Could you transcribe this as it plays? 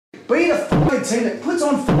Beat a fucking team that puts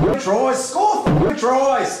on fucking tries, score fucking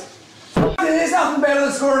tries. There's nothing better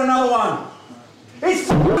than scoring another one. It's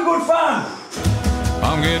fucking good fun.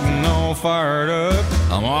 I'm getting all fired up.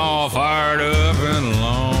 I'm all fired up and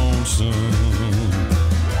lonesome.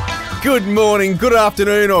 Good morning, good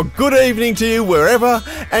afternoon, or good evening to you wherever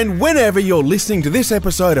and whenever you're listening to this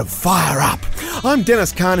episode of Fire Up. I'm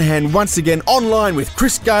Dennis Carnahan, once again online with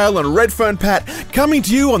Chris Gale and Redfern Pat, coming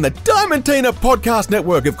to you on the Diamantina Podcast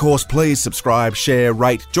Network. Of course, please subscribe, share,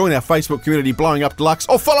 rate, join our Facebook community, Blowing Up Deluxe,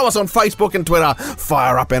 or follow us on Facebook and Twitter,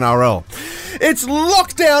 Fire Up NRL. It's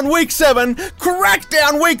Lockdown Week 7,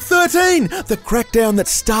 Crackdown Week 13, the crackdown that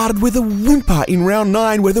started with a whimper in round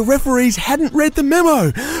 9 where the referees hadn't read the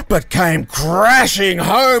memo, but came crashing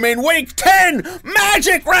home in Week 10,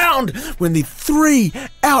 Magic Round, when the 3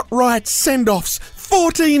 outright send-offs,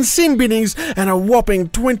 14 sin binnings and a whopping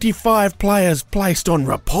 25 players placed on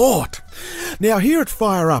report. Now here at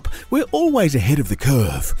Fire Up, we're always ahead of the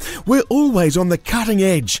curve. We're always on the cutting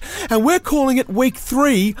edge, and we're calling it Week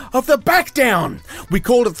 3 of the Backdown. We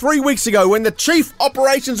called it 3 weeks ago when the Chief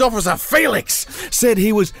Operations Officer, Felix, said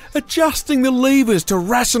he was adjusting the levers to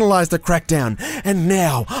rationalise the crackdown. And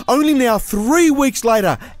now, only now 3 weeks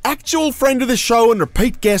later, actual friend of the show and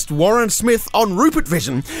repeat guest Warren Smith on Rupert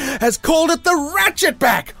Vision has called it the Ratchet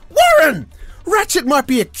Back. Warren! Ratchet might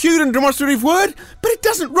be a cute and demonstrative word, but it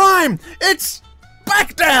doesn't rhyme. It's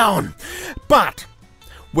back down. But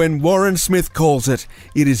when Warren Smith calls it,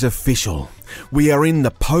 it is official. We are in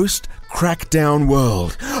the post-crackdown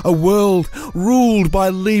world. A world ruled by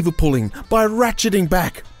lever pulling, by ratcheting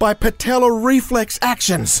back, by patellar reflex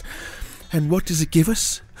actions. And what does it give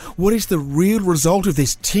us? What is the real result of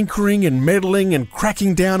this tinkering and meddling and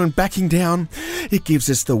cracking down and backing down? It gives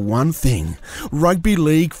us the one thing rugby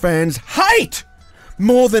league fans hate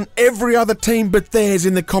more than every other team but theirs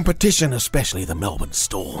in the competition, especially the Melbourne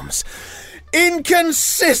Storms.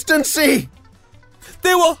 Inconsistency!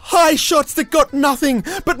 There were high shots that got nothing,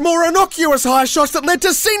 but more innocuous high shots that led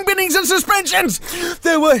to sin binnings and suspensions.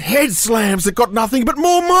 There were head slams that got nothing, but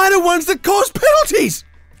more minor ones that caused penalties.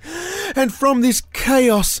 And from this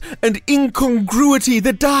chaos and incongruity,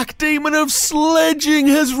 the dark demon of sledging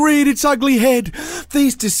has reared its ugly head.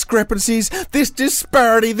 These discrepancies, this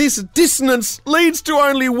disparity, this dissonance leads to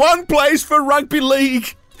only one place for rugby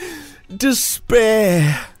league: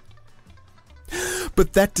 despair.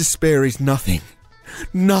 But that despair is nothing.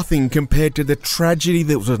 Nothing compared to the tragedy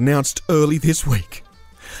that was announced early this week.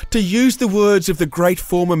 To use the words of the great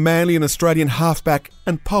former Manly and Australian halfback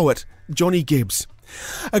and poet Johnny Gibbs,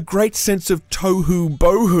 a great sense of tohu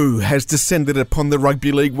bohu has descended upon the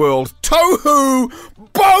rugby league world. Tohu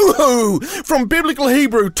bohu! From biblical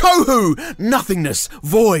Hebrew, tohu, nothingness,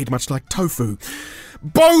 void, much like tofu.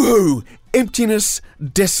 Bohu, emptiness,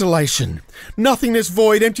 desolation. Nothingness,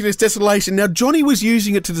 void, emptiness, desolation. Now, Johnny was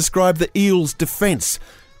using it to describe the Eels' defence.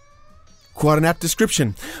 Quite an apt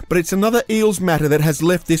description, but it's another Eels matter that has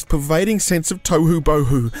left this pervading sense of tohu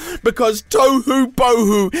bohu, because tohu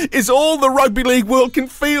bohu is all the rugby league world can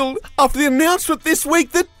feel after the announcement this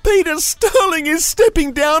week that Peter Sterling is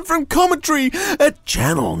stepping down from commentary at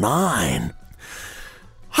Channel 9.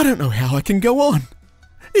 I don't know how I can go on.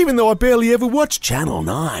 Even though I barely ever watch Channel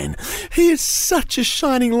 9, he is such a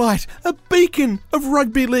shining light, a beacon of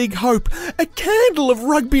rugby league hope, a candle of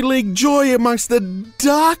rugby league joy amongst the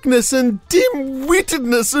darkness and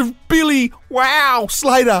dim-wittedness of Billy Wow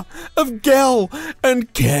Slater, of Gell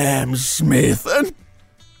and Cam Smith and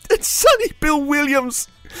Sonny Bill Williams.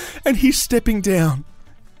 And he's stepping down.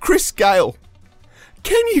 Chris Gale,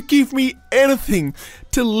 can you give me anything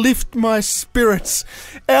to lift my spirits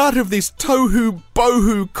out of this tohu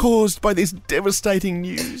bohu caused by this devastating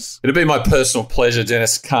news? It'll be my personal pleasure,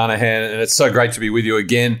 Dennis Carnahan, and it's so great to be with you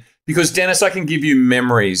again because, Dennis, I can give you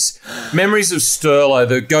memories of Sterlo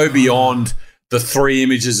that go beyond the 3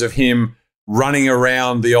 images of him running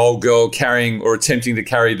around the old girl carrying or attempting to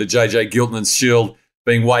carry the JJ Giltinan shield,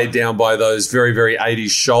 being weighed down by those very, very 80s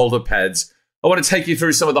shoulder pads. I want to take you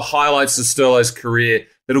through some of the highlights of Sterlo's career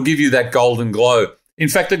that'll give you that golden glow. In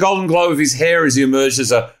fact, the golden glow of his hair as he emerged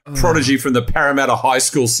as a prodigy from the Parramatta high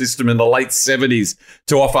school system in the late 70s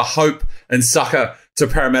to offer hope and succour to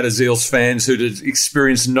Parramatta Eels fans who'd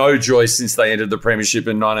experienced no joy since they entered the premiership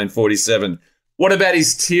in 1947. What about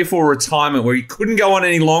his tearful retirement where he couldn't go on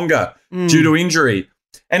any longer due to injury?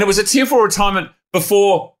 And it was a tearful retirement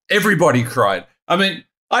before everybody cried. I mean,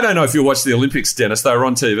 I don't know if you watched the Olympics, Dennis. They were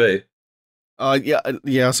on TV.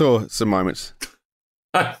 Yeah, I saw some moments.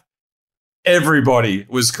 Everybody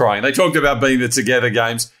was crying. They talked about being the Together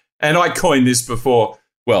Games, and I coined this before.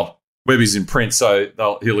 Well, Webby's in print, so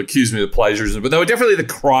he'll accuse me of plagiarism, but they were definitely the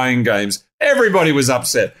crying games Everybody was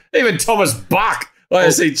upset. Even Thomas Bach.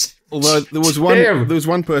 Although there was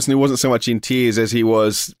one person who wasn't so much in tears as he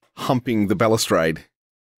was humping the balustrade.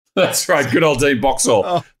 That's right, good old Dean Boxall.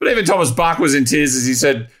 Oh. But even Thomas Bach was in tears as he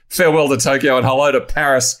said farewell to Tokyo and hello to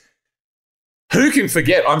Paris. Who can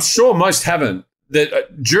forget, I'm sure most haven't,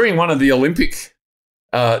 that during one of the Olympic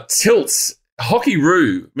tilts,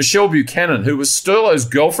 Hockey-Roo, Michelle Buchanan, who was Sterlo's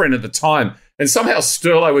girlfriend at the time, and somehow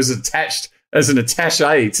Sterlo was attached as an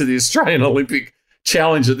attaché to the Australian Olympic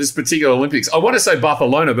Challenge at this particular Olympics. I want to say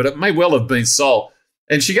Barcelona, but it may well have been Seoul.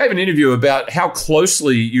 And she gave an interview about how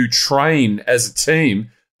closely you train as a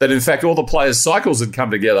team, that in fact all the players' cycles had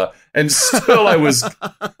come together. And Sterlo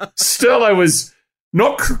was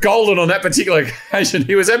not golden on that particular occasion.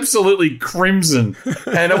 He was absolutely crimson.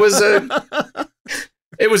 And it was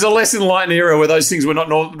a less enlightened era where those things were not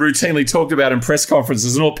routinely talked about in press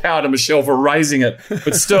conferences, and all power to Michelle for raising it.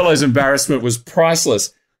 But Sterlo's embarrassment was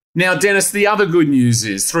priceless. Now, Dennis, the other good news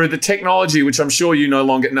is through the technology, which I'm sure you no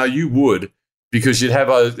longer know, you would, because you'd have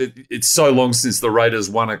it's so long since the Raiders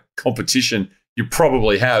won a competition, you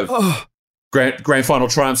probably have grand final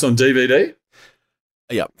triumphs on DVD.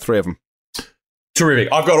 Yeah, 3 of them.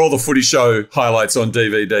 Terrific. I've got all the Footy Show highlights on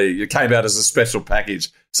DVD. It came out as a special package,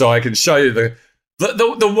 so I can show you the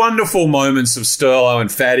wonderful moments of Sterlo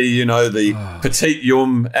and Fatty, the Petite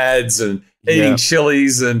Yum ads and eating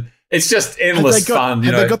chilies, and it's just endless fun.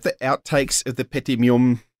 Have they got the outtakes of the Petit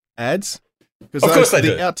Yum ads? Because of course they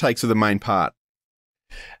do. The outtakes are the main part.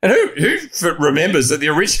 And who remembers that the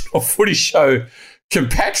original Footy Show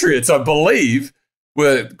compatriots, I believe,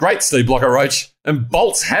 were great Steve Blocker-Roach and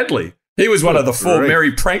Bolts Hadley. He was one of the 4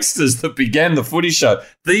 merry pranksters that began the Footy Show.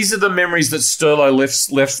 These are the memories that Sterlo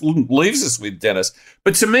leaves us with, Dennis.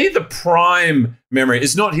 But to me, the prime memory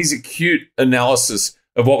is not his acute analysis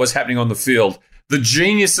of what was happening on the field. The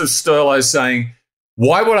genius of Sterlo saying,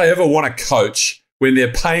 why would I ever want to coach when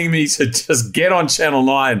they're paying me to just get on Channel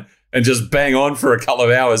 9 and just bang on for a couple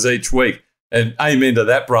of hours each week? And amen to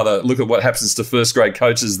that, brother. Look at what happens to first-grade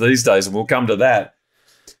coaches these days, and we'll come to that.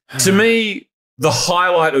 To me, the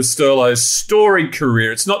highlight of Sterlo's storied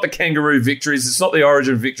career, it's not the Kangaroo victories, it's not the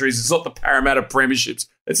Origin victories, it's not the Parramatta premierships,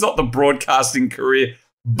 it's not the broadcasting career,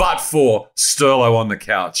 but for Sterlo on the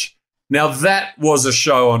couch. Now, that was a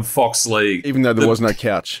show on Fox League. Even though there was no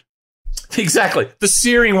couch. Exactly. The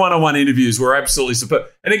searing one-on-one interviews were absolutely superb.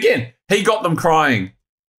 And again, he got them crying,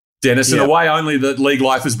 Dennis, in a way only that League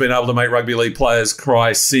Life has been able to make rugby league players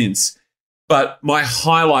cry since. But my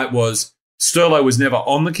highlight was Sterlo was never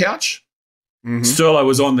on the couch. Mm-hmm. Sterlo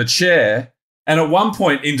was on the chair. And at one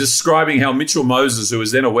point in describing how Mitchell Moses, who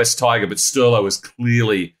was then a West Tiger, but Sterlo was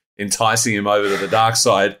clearly enticing him over to the dark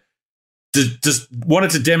side, just wanted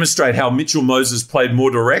to demonstrate how Mitchell Moses played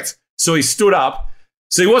more direct. So he stood up.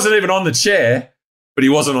 So he wasn't even on the chair, but he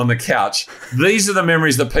wasn't on the couch. These are the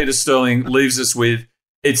memories that Peter Sterling leaves us with.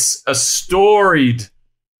 It's a storied,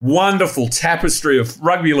 wonderful tapestry of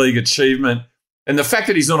rugby league achievement. And the fact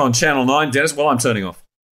that he's not on Channel 9, Dennis, well, I'm turning off.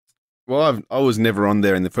 Well, I was never on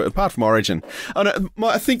there apart from Origin.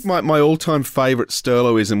 I think my all-time favourite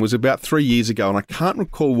Sterloism was about 3 years ago, and I can't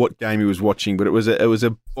recall what game he was watching, but it was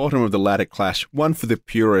a bottom of the ladder clash, one for the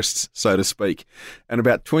purists, so to speak. And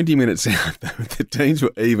about 20 minutes out, the teams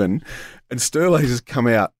were even, and Sterlo has come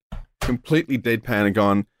out completely deadpan and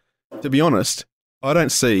gone, to be honest, I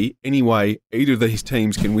don't see any way either of these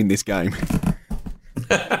teams can win this game.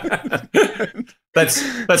 That's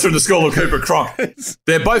from the school of Cooper Cronk.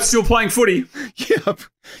 They're both still playing footy.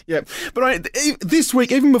 Yep. But this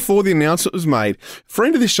week, even before the announcement was made,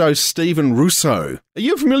 friend of this show, Stephen Russo. Are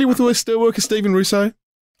you familiar with the steelworker Stephen Russo?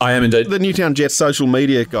 I am indeed. The Newtown Jets social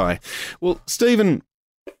media guy. Well, Stephen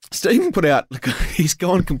put out, he's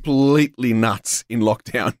gone completely nuts in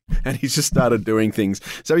lockdown, and he's just started doing things.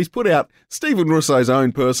 So he's put out Stephen Russo's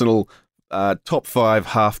own personal top 5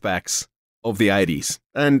 halfbacks of the 80s.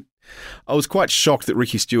 And I was quite shocked that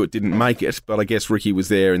Ricky Stewart didn't make it, but I guess Ricky was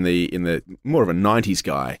there in the more of a 90s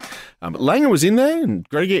guy. Langer was in there, and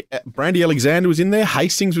Brandy Alexander was in there,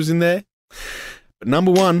 Hastings was in there. But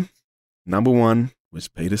number one was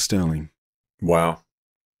Peter Sterling. Wow.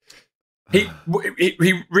 He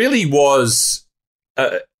really was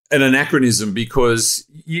an anachronism, because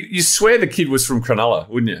you swear the kid was from Cronulla,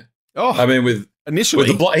 wouldn't you? Oh, I mean, initially.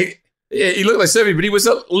 He looked like Serbia, but he was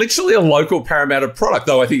literally a local Parramatta product,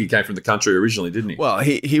 though I think he came from the country originally, didn't he? Well,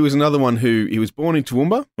 he was another one he was born in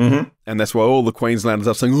Toowoomba, and that's why all the Queenslanders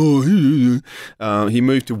are saying, he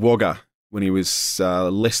moved to Wagga when he was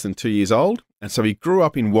less than 2 years old, and so he grew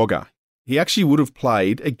up in Wagga. He actually would have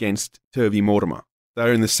played against Turvey Mortimer. They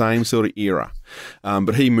were in the same sort of era,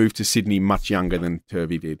 but he moved to Sydney much younger than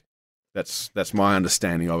Turvey did. That's my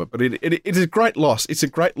understanding of it. But it is a great loss. It's a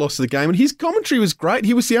great loss of the game. And his commentary was great.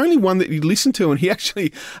 He was the only one that you listened to, and he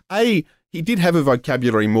actually, he did have a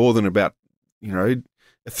vocabulary more than about, a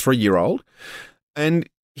 3-year-old, and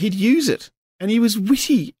he'd use it. And he was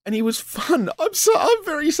witty and he was fun. I'm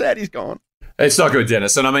very sad he's gone. It's not good,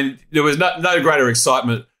 Dennis. And I mean, there was no greater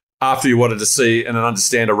excitement after you wanted to see and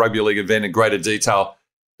understand a rugby league event in greater detail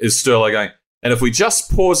is Sterlo going, and if we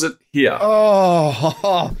just pause it here.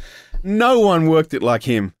 Oh, no one worked it like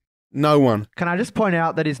him. No one. Can I just point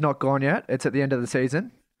out that he's not gone yet? It's at the end of the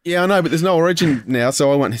season. Yeah, I know, but there's no Origin now,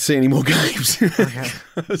 so I won't see any more games.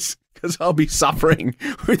 Because I'll be suffering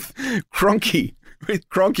with Cronky. With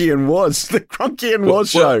Cronky and Woz. The Cronky and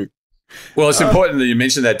Woz show. Well, it's important that you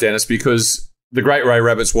mention that, Dennis, because the great Ray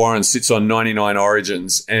Rabbits Warren sits on 99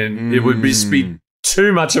 Origins, and it would be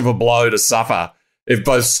too much of a blow to suffer if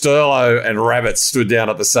both Sterlo and Rabbits stood down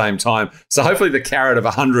at the same time. So hopefully the carrot of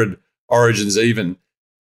 100 Origins even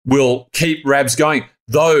will keep Rabs going.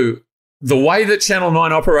 Though the way that Channel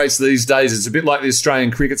 9 operates these days, it's a bit like the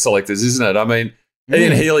Australian cricket selectors, isn't it? I mean,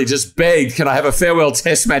 Ian Healy just begged, can I have a farewell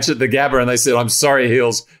test match at the Gabba? And they said, I'm sorry,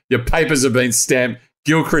 Heels, your papers have been stamped.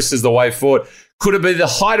 Gilchrist is the way forward. Could it be the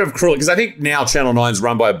height of cruelty? Because I think now Channel 9's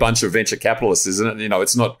run by a bunch of venture capitalists, isn't it?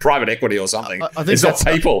 It's not private equity or something. I think it's not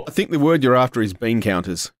people. I think the word you're after is bean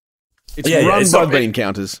counters. It's run by bean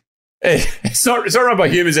counters. It's not run by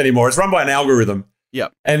humans anymore. It's run by an algorithm.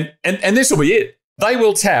 Yep. And this will be it. They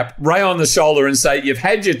will tap Ray on the shoulder and say, you've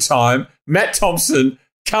had your time. Matt Thompson,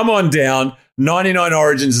 come on down. 99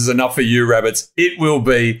 Origins is enough for you, Rabbits. It will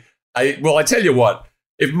be I tell you what,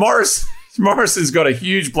 if Morrison's got a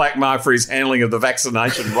huge black mark for his handling of the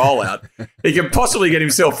vaccination rollout, he can possibly get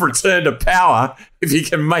himself returned to power if he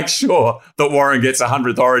can make sure that Warren gets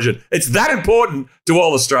 100th Origin. It's that important to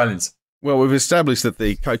all Australians. Well, we've established that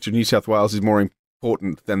the coach of New South Wales is more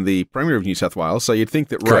important than the Premier of New South Wales, so you'd think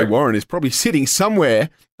that Ray Warren is probably sitting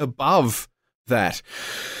somewhere above that.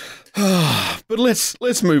 But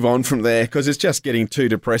let's move on from there because it's just getting too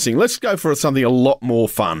depressing. Let's go for something a lot more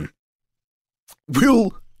fun.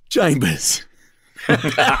 Will Chambers.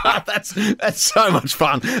 That's so much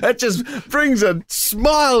fun. That just brings a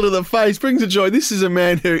smile to the face, brings a joy. This is a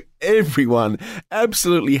man who everyone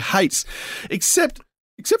absolutely hates, except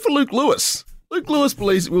for Luke Lewis. Luke Lewis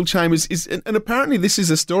believes Will Chambers is, and apparently this is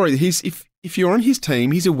a story. If you're on his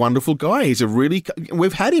team, he's a wonderful guy.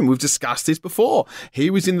 We've had him. We've discussed this before. He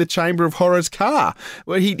was in the Chamber of Horrors car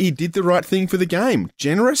where he did the right thing for the game.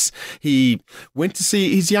 Generous. He went to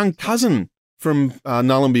see his young cousin from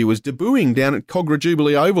Nullumby was debuting down at Cogra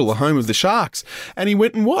Jubilee Oval, the home of the Sharks, and he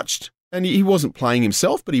went and watched. And he wasn't playing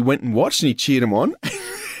himself, but he went and watched and he cheered him on.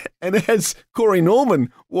 And as Corey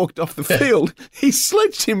Norman walked off the field, he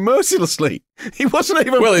sledged him mercilessly. He wasn't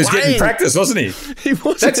even Well, he was playing. getting practice, wasn't he? He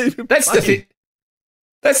wasn't even that's playing. the thing.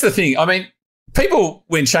 That's the thing. I mean, people,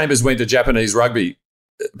 when Chambers went to Japanese rugby,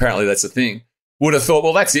 apparently that's the thing, would have thought,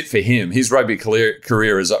 well, that's it for him. His rugby league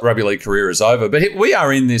career is over. But we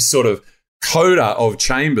are in this sort of coda of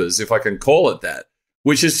Chambers, if I can call it that,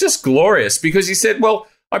 which is just glorious because he said, well,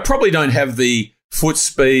 I probably don't have the foot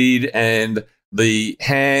speed and the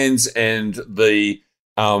hands and the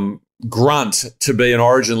grunt to be an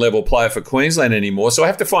Origin level player for Queensland anymore. So I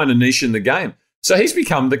have to find a niche in the game. So he's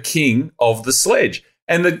become the king of the sledge.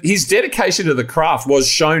 And his dedication to the craft was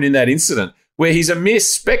shown in that incident where he's a mere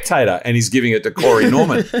spectator and he's giving it to Corey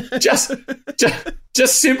Norman. just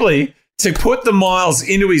simply to put the miles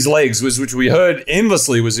into his legs, which we heard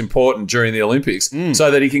endlessly was important during the Olympics,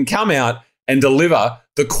 so that he can come out and deliver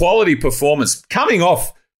the quality performance coming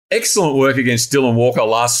off excellent work against Dylan Walker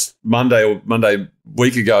last Monday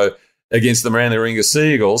week ago against the Manly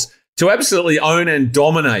Sea Eagles to absolutely own and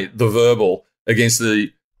dominate the verbal against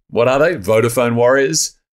the, what are they, Vodafone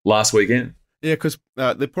Warriors last weekend. Yeah, because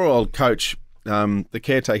the poor old coach, the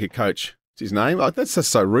caretaker coach, what's his name? Oh, that's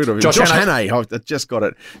just so rude of him. Josh Hannay. I just got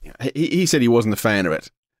it. He said he wasn't a fan of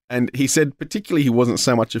it. And he said particularly he wasn't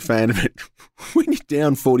so much a fan of it when you're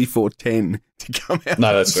down 44-10 to come out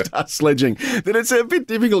and start sledging. That it's a bit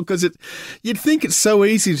difficult because you'd think it's so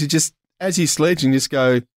easy to just, as he's sledging, just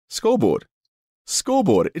go, scoreboard.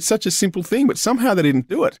 It's such a simple thing, but somehow they didn't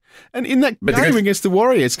do it. And in that game against the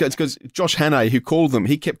Warriors, because Josh Hannay, who called them,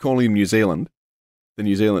 he kept calling them New Zealand, the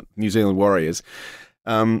New Zealand Warriors.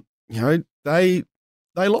 They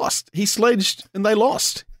lost. He sledged and they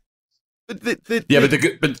lost. But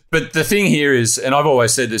the thing here is, and I've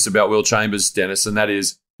always said this about Will Chambers, Dennis, and that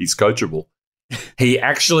is he's coachable. He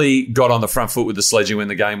actually got on the front foot with the sledging when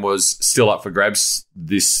the game was still up for grabs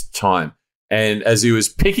this time. And as he was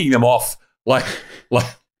picking them off like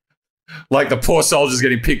like the poor soldiers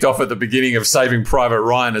getting picked off at the beginning of Saving Private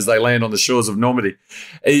Ryan as they land on the shores of Normandy.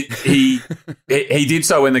 He did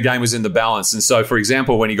so when the game was in the balance. And so, for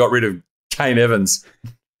example, when he got rid of Kane Evans,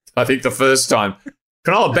 I think the first time,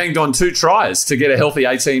 Cronulla banged on 2 tries to get a healthy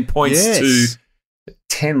 18 points to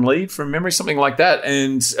 10 lead from memory, something like that.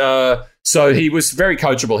 And so he was very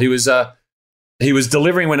coachable. He was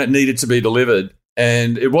delivering when it needed to be delivered.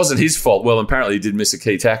 And it wasn't his fault. Well, apparently he did miss a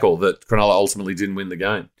key tackle that Cronulla ultimately didn't win the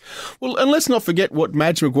game. Well, and let's not forget what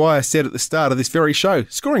Madge Maguire said at the start of this very show.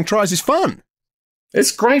 Scoring tries is fun.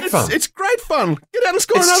 It's great fun. It's great fun. Get out and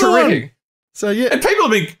score it's another terrific. one. So, yeah. And people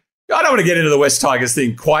have been, I don't want to get into the West Tigers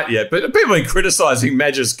thing quite yet, but people have been criticising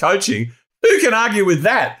Madge's coaching. Who can argue with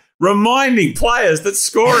that? Reminding players that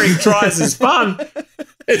scoring tries is fun.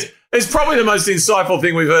 It's probably the most insightful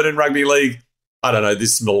thing we've heard in rugby league, I don't know,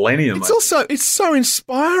 this millennium. It's so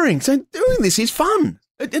inspiring. So doing this is fun.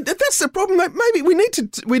 That's the problem. Maybe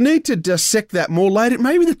we need to dissect that more later.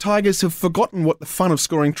 Maybe the Tigers have forgotten what the fun of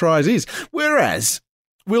scoring tries is, whereas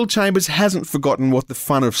Will Chambers hasn't forgotten what the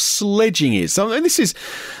fun of sledging is. So this is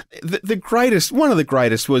the greatest. One of the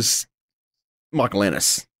greatest was Michael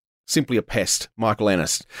Ennis. Simply a pest, Michael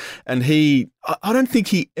Ennis. And I don't think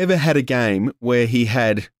he ever had a game where he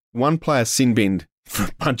had one player sin-binned for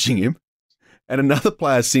punching him and another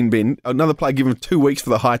player give him 2 weeks for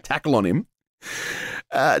the high tackle on him.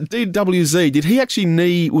 DWZ, did he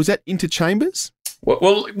actually was that into Chambers?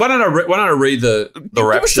 Well, why don't I read the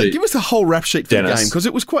rap sheet? Give us the whole rap sheet for Dennis. the game, because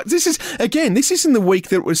it was quite. This is in the week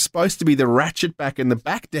that it was supposed to be the ratchet back and the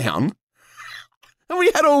back down, and we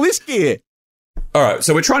had all this gear. All right,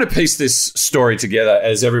 so we're trying to piece this story together,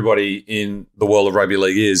 as everybody in the world of rugby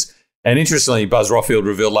league is. And interestingly, Buzz Rothfield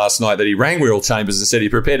revealed last night that he rang Will Chambers and said he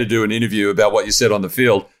prepared to do an interview about what you said on the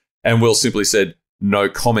field, and Will simply said no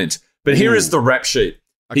comment. But here is the rap sheet.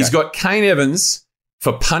 Okay. He's got Kane Evans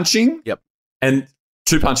for punching. Yep. And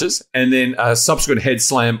 2 punches, and then a subsequent head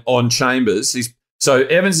slam on Chambers. So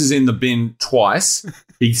Evans is in the bin twice.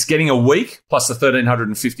 He's getting a week plus the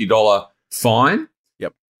 $1,350 fine.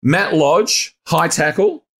 Yep. Matt Lodge, high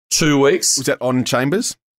tackle, 2 weeks. Was that on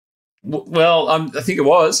Chambers? Well, I think it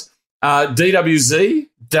was. DWZ,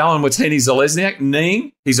 Dallin Watini-Zalesniak,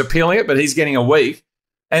 kneeing. He's appealing it, but he's getting a week.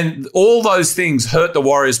 And all those things hurt the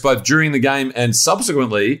Warriors both during the game and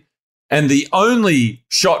subsequently. And the only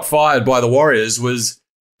shot fired by the Warriors was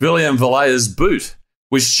William Valaya's boot,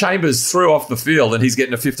 which Chambers threw off the field, and he's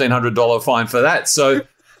getting a $1,500 fine for that. So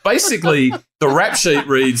basically, the rap sheet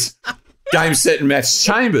reads, game, set, and match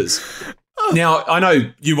Chambers. Now, I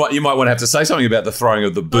know you might want to have to say something about the throwing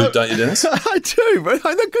of the boot, don't you, Dennis? I do, but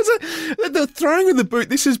because the throwing of the boot,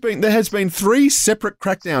 there has been 3 separate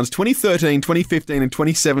crackdowns, 2013, 2015, and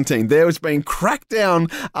 2017. There has been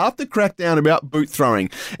crackdown after crackdown about boot throwing.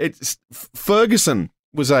 Ferguson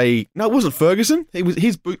it wasn't Ferguson.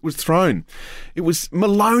 His boot was thrown. It was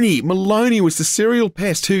Maloney. Maloney was the serial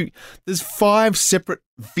pest there's 5 separate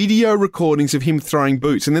video recordings of him throwing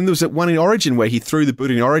boots. And then there was that one in Origin where he threw the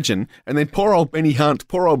boot in Origin, and then poor old Benny Hunt,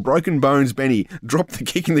 poor old broken bones Benny, dropped the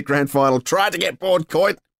kick in the grand final, tried to get Boyd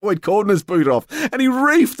Cordner's boot off, and he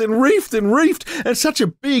reefed. And such a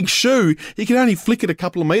big shoe, he could only flick it a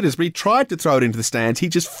couple of metres, but he tried to throw it into the stands. He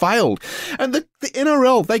just failed. And the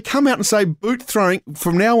NRL, they come out and say boot throwing,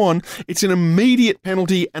 from now on, it's an immediate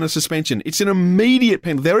penalty and a suspension. It's an immediate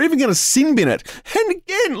penalty. They're even going to sin bin it. And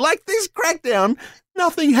again, like this crackdown,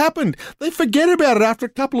 nothing happened. They forget about it after a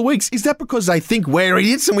couple of weeks. Is that because they think we're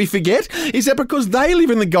idiots and we forget? Is that because they live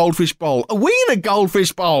in the Goldfish Bowl? Are we in a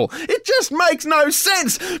Goldfish Bowl? It just makes no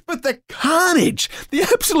sense. But the carnage, the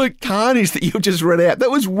absolute carnage that you've just read out, that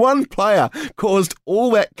was one player caused all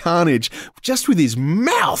that carnage just with his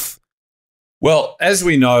mouth. Well, as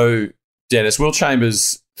we know, Dennis, Will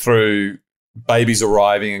Chambers, through babies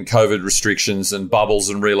arriving and COVID restrictions and bubbles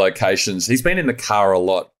and relocations, he's been in the car a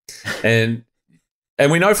lot. And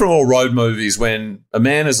we know from all road movies, when a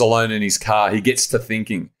man is alone in his car, he gets to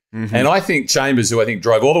thinking. Mm-hmm. And I think Chambers, who I think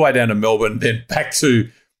drove all the way down to Melbourne, then back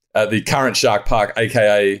to the current Shark Park,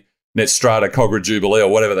 a.k.a. Netstrata Cogra Jubilee,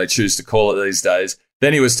 or whatever they choose to call it these days,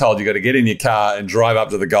 then he was told you got to get in your car and drive up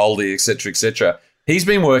to the Goldie, et cetera, et cetera. He's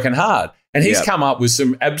been working hard, and he's come up with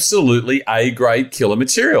some absolutely A-grade killer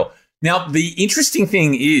material. Now, the interesting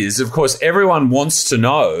thing is, of course, everyone wants to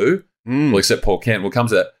know, well, except Paul Kent, we'll come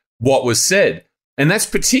to that, what was said. And that's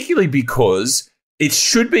particularly because it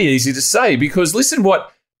should be easy to say, because listen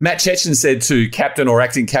what Matt Chechen said to captain or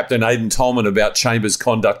acting captain Aidan Tolman about Chambers'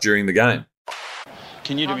 conduct during the game.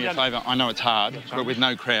 Can you do me a favour? I know it's hard, but with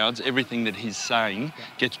no crowds, everything that he's saying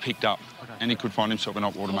gets picked up, and he could find himself an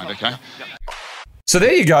hot water mate, okay? So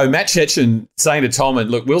there you go, Matt Chechen saying to Tolman,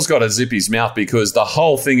 look, Will's got to zip his mouth because the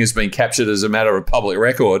whole thing has been captured as a matter of public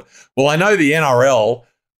record. Well, I know the NRL,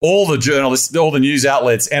 all the journalists, all the news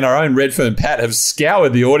outlets, and our own Redfern Pat have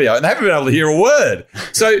scoured the audio and they haven't been able to hear a word.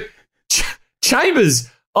 So Chambers,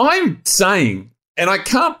 I'm saying, and I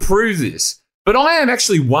can't prove this, but I am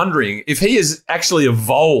actually wondering if he has actually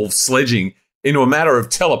evolved sledging into a matter of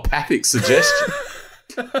telepathic suggestion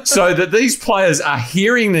so that these players are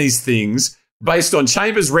hearing these things based on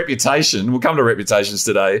Chambers' reputation. We'll come to reputations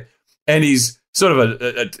today. And he's sort of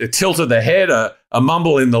a tilt of the head, a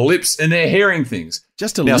mumble in the lips, and they're hearing things.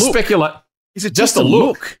 Just a now, look. Is it just a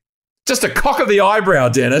look? Just a cock of the eyebrow,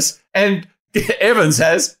 Dennis. And Evans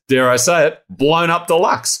has, dare I say it, blown up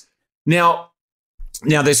deluxe. Now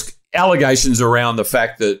there's allegations around the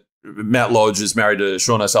fact that Matt Lodge is married to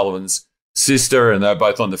Sean O'Sullivan's sister, and they're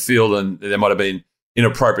both on the field, and there might have been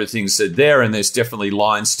inappropriate things said there, and there's definitely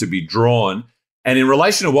lines to be drawn. And in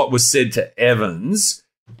relation to what was said to Evans,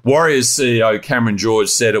 Warriors CEO Cameron George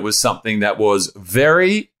said it was something that was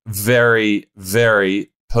very, very, very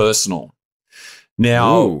personal.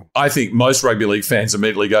 Now, I think most rugby league fans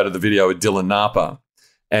immediately go to the video with Dylan Napa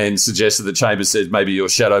and suggested that Chambers said maybe your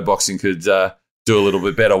shadow boxing could do a little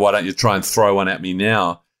bit better. Why don't you try and throw one at me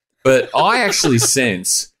now? But I actually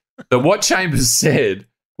sense that what Chambers said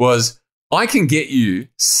was, I can get you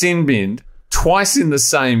sin-binned twice in the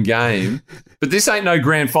same game, but this ain't no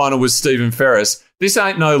grand final with Stephen Ferris. This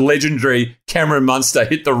ain't no legendary Cameron Munster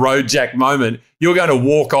hit the road jack moment. You're going to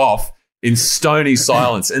walk off in stony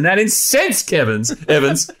silence. And that incensed Evans,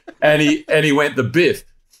 and he went the biff.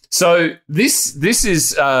 So this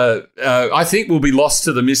is, I think, will be lost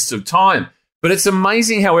to the mists of time. But it's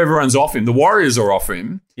amazing how everyone's off him. The Warriors are off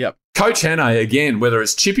him. Yep. Coach Hannay, again, whether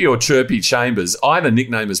it's Chippy or Chirpy Chambers, either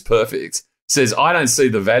nickname is perfect, says, I don't see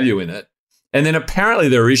the value in it. And then apparently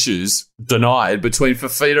there are issues denied between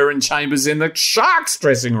Fifita and Chambers in the Sharks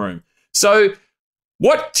dressing room. So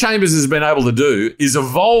what Chambers has been able to do is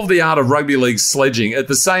evolve the art of rugby league sledging at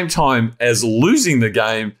the same time as losing the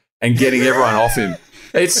game and getting everyone off him.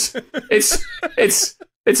 It's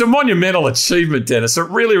a monumental achievement, Dennis. It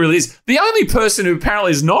really, really is. The only person who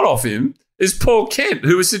apparently is not off him is Paul Kent,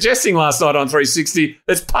 who was suggesting last night on 360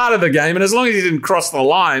 it's part of the game, and as long as he didn't cross the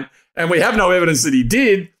line, and we have no evidence that he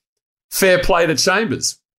did, fair play to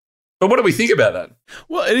Chambers. But what do we think about that?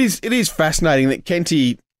 Well, it is fascinating that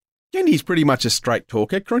Kenty's pretty much a straight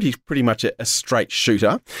talker. Kenty's pretty much a straight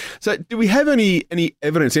shooter. So do we have any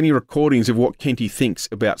evidence, any recordings of what Kenty thinks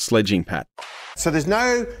about sledging, Pat? So there's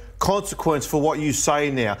no consequence for what you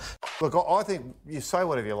say now. Look, I think you say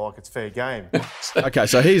whatever you like, it's fair game. Okay,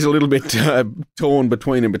 so he's a little bit torn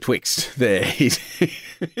between and betwixt there.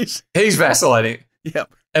 He's vacillating.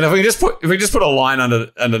 Yep. And if we just put a line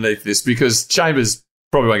underneath this, because Chambers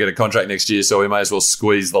probably won't get a contract next year, so we may as well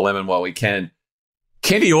squeeze the lemon while we can.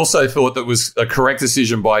 Kenty also thought that was a correct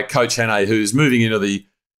decision by Coach Hannay, who's moving into the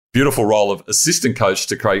beautiful role of assistant coach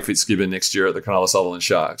to Craig Fitzgibbon next year at the Cronulla Sutherland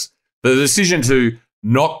Sharks. The decision to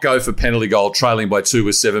not go for penalty goal trailing by 2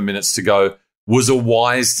 with 7 minutes to go was a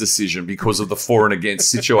wise decision because of the for and against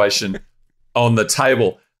situation on the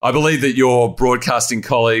table. I believe that your broadcasting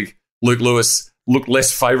colleague, Luke Lewis, looked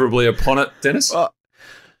less favourably upon it, Dennis?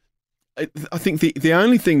 I think the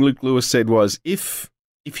only thing Luke Lewis said was if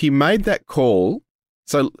he made that call,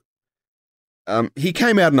 so he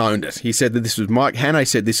came out and owned it. He said that this was Hannay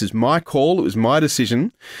said this is my call, it was my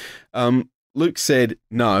decision. Luke said,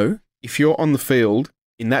 no, if you're on the field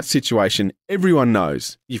in that situation, everyone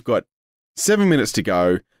knows you've got 7 minutes to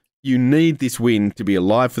go. You need this win to be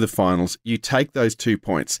alive for the finals. You take those 2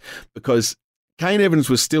 points because Kane Evans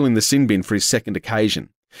was still in the sin bin for his second occasion.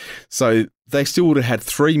 So they still would have had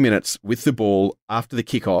 3 minutes with the ball after the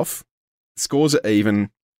kickoff. Scores are even,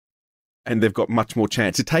 and they've got much more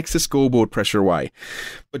chance. It takes the scoreboard pressure away.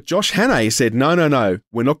 But Josh Hannay said, no,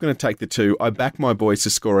 we're not going to take the 2. I back my boys to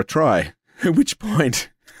score a try. At which point,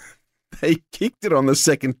 they kicked it on the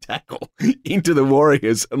second tackle into the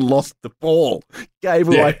Warriors and lost the ball. Gave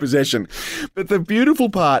away possession. But the beautiful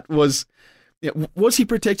part was he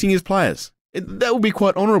protecting his players? That would be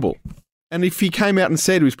quite honourable. And if he came out and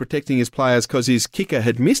said he was protecting his players because his kicker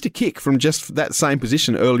had missed a kick from just that same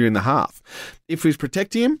position earlier in the half, if he was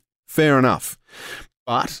protecting him, fair enough.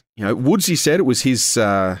 But Woodsy said it was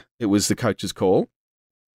the coach's call.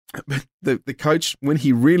 But the coach, when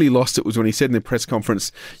he really lost it, was when he said in the press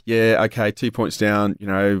conference, "Yeah, okay, 2 points down.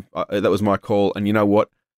 That was my call, and you know what?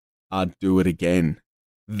 I'd do it again."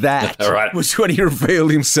 That was when he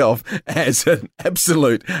revealed himself as an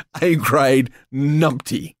absolute A-grade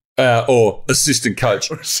numpty. Or assistant coach.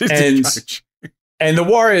 Coach. And the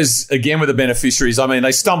Warriors, again, were the beneficiaries. I mean,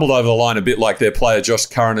 they stumbled over the line a bit like their player, Josh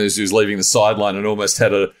Curran, who's leaving the sideline and almost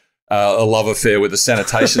had a love affair with the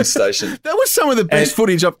sanitation station. That was some of the best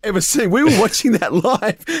footage I've ever seen. We were watching that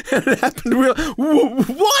live, and it happened.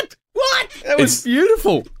 What? That was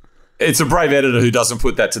beautiful. It's a brave editor who doesn't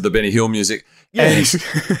put that to the Benny Hill music. Yes.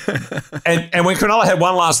 And when Cronulla had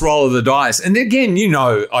one last roll of the dice, and again,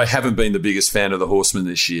 I haven't been the biggest fan of the Horsemen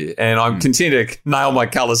this year, and I'm continuing to nail my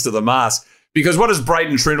colours to the mast, because what does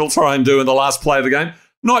Brayden Trindle try and do in the last play of the game?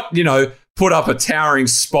 Not, put up a towering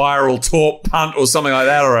spiral, torp, punt or something like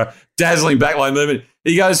that, or a dazzling backline movement.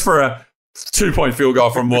 He goes for a 2-point field goal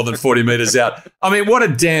from more than 40 metres out. I mean, what a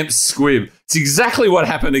damp squib. It's exactly what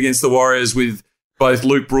happened against the Warriors with both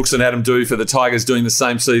Luke Brooks and Adam Doueihi for the Tigers doing the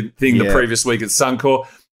same thing the previous week at Suncorp.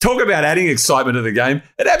 Talk about adding excitement to the game.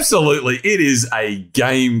 It is a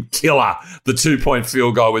game killer, the 2-point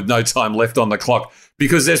field goal with no time left on the clock,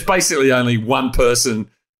 because there's basically only one person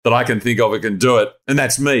that I can think of who can do it, and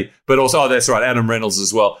that's me. But also, that's right, Adam Reynolds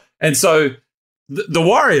as well. And so the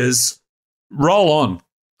Warriors roll on.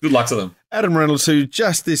 Good luck to them. Adam Reynolds, who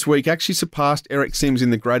just this week actually surpassed Eric Sims in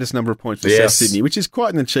the greatest number of points for South Sydney, which is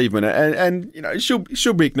quite an achievement, and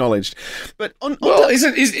should be acknowledged. But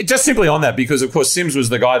is it just simply on that, because of course Sims was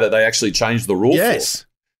the guy that they actually changed the rule for.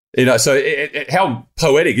 So how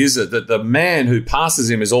poetic is it that the man who passes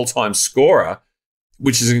him as all-time scorer,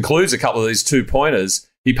 which includes a couple of these 2-pointers,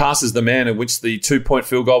 he passes the man in which the 2-point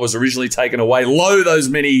field goal was originally taken away those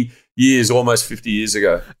many years, almost 50 years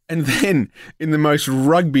ago. And then, in the most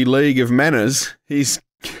rugby league of manners, he's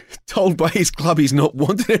told by his club he's not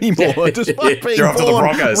wanted anymore, despite being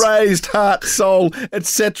born, raised, heart, soul,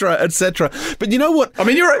 etc., etc. But you know what? I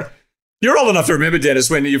mean, you're old enough to remember, Dennis,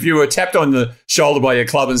 when if you were tapped on the shoulder by your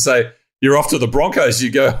club and say, you're off to the Broncos,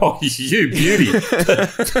 you go, oh, you beauty.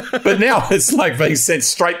 But now it's like being sent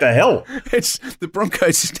straight to hell. The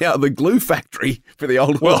Broncos is now the glue factory for the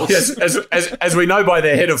old world. Well, yes, as we know by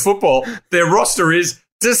their head of football, their roster is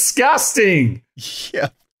disgusting. Yeah.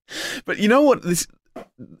 But you know what?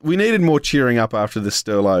 We needed more cheering up after the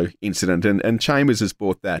Sterlo incident, and Chambers has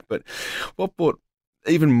brought that. But what brought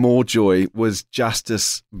even more joy was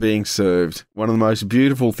justice being served. One of the most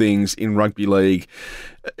beautiful things in rugby league.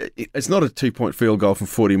 It's not a 2-point field goal from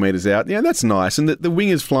 40 metres out. Yeah, that's nice. And the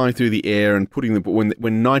wingers flying through the air and putting the when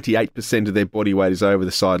 98% of their body weight is over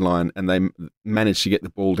the sideline and they manage to get the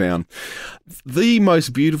ball down. The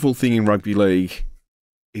most beautiful thing in rugby league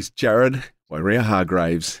is Jared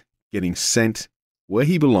Waerea-Hargreaves getting sent where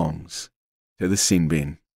he belongs, to the sin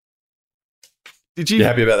bin. You're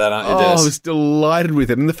happy about that, aren't you, Dennis? I was delighted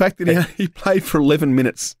with it. And the fact that he played for 11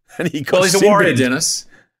 minutes and he got he's a Warrior, Dennis.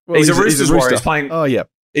 Well, he's a Roosters Warrior.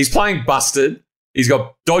 He's playing busted. He's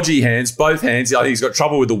got dodgy hands, both hands. I think he's got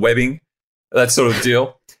trouble with the webbing, that sort of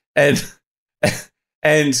deal. And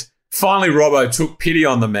finally, Robbo took pity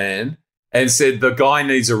on the man and said the guy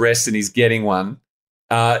needs a rest and he's getting one.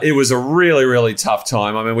 It was a really, really tough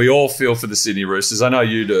time. I mean, we all feel for the Sydney Roosters. I know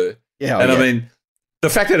you do. Yeah. I mean, the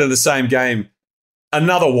fact that in the same game,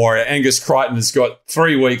 another Warrior, Angus Crichton, has got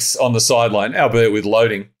 3 weeks on the sideline, albeit with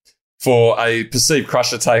loading, for a perceived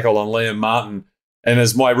crusher tackle on Liam Martin. And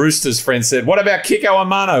as my Roosters friend said, what about Kiko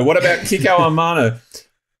Amano?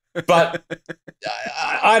 But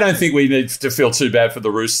I don't think we need to feel too bad for the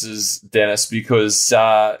Roosters, Dennis, because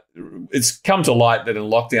it's come to light that in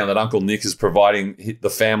lockdown that Uncle Nick is providing the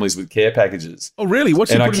families with care packages. Oh, really?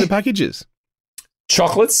 What's he putting in the packages?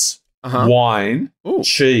 Chocolates, wine,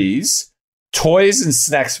 cheese, toys and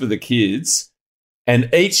snacks for the kids, and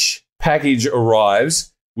each package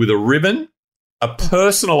arrives with a ribbon, a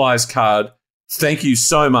personalised card. Thank you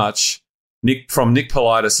so much, Nick, from Nick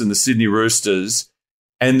Politis and the Sydney Roosters.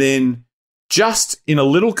 And then just in a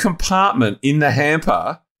little compartment in the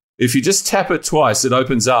hamper, if you just tap it twice, it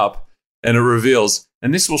opens up and it reveals,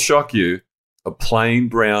 and this will shock you, a plain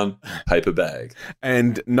brown paper bag.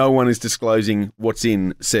 And no one is disclosing what's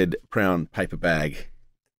in said brown paper bag.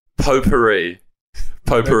 Potpourri.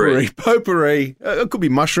 It could be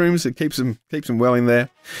mushrooms. It keeps them well in there.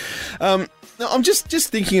 I'm just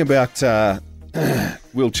thinking about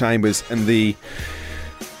Will Chambers and the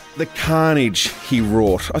carnage he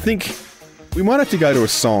wrought. I think we might have to go to a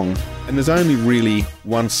song, and there's only really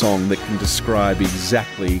one song that can describe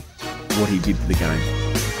exactly what he did to the game.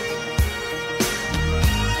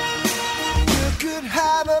 You could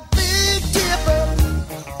have a big dipper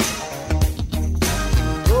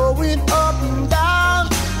going up and down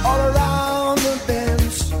all around the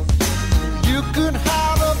bends. You could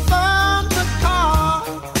have a thunder car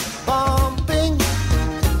bumping.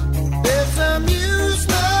 There's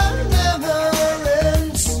amusement never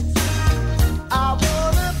ends. I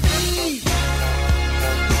wanna be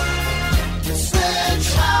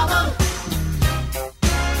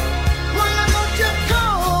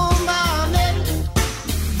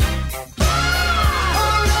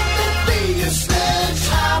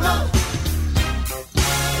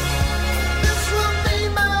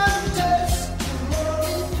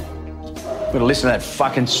Got to listen to that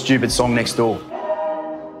fucking stupid song next door.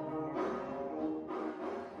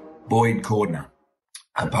 Boyd Cordner,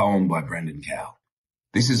 a poem by Brendan Cowell.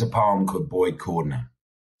 This is a poem called Boyd Cordner,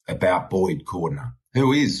 about Boyd Cordner.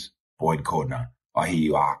 Who is Boyd Cordner? I hear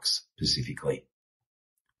you ask specifically.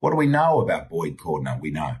 What do we know about Boyd Cordner?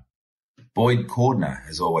 We know. Boyd Cordner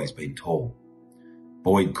has always been tall.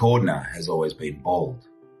 Boyd Cordner has always been bald.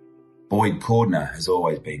 Boyd Cordner has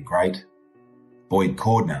always been great. Boyd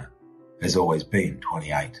Cordner has always been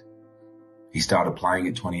 28. He started playing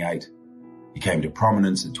at 28. He came to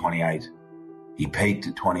prominence at 28. He peaked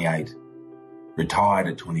at 28. Retired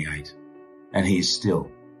at 28. And he is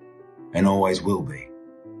still, and always will be,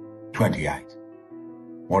 28.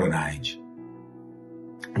 What an age.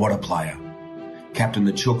 What a player. Captain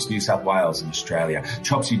the Chooks, New South Wales and Australia.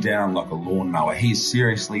 Chops you down like a lawnmower. He is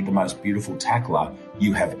seriously the most beautiful tackler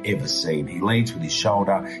you have ever seen. He leads with his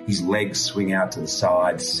shoulder. His legs swing out to the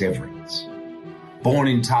side. Severance. Born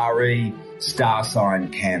in Taree, star sign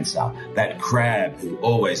Cancer. That crab who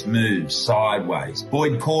always moves sideways.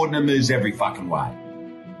 Boyd Cordner moves every fucking way.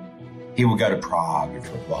 He will go to Prague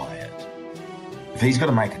if required. If he's got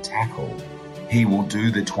to make a tackle, he will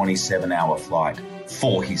do the 27-hour flight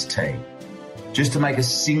for his team. Just to make a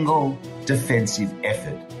single defensive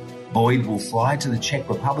effort, Boyd will fly to the Czech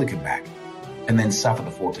Republic and back and then suffer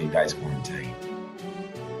the 14 days quarantine.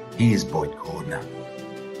 He is Boyd Cordner.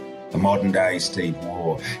 The modern-day Steve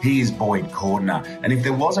Waugh. He is Boyd Cordner. And if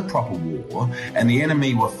there was a proper war and the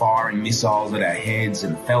enemy were firing missiles at our heads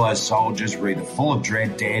and fellow soldiers were either full of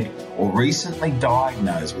dread, dead, or recently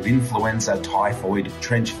diagnosed with influenza, typhoid,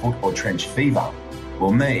 trench foot or trench fever,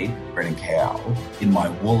 well, me, Brendan Cowell, in my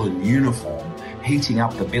woolen uniform, heating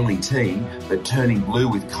up the Billy T, but turning blue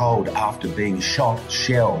with cold after being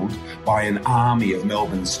shelled by an army of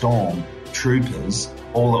Melbourne Storm troopers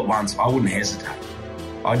all at once, I wouldn't hesitate.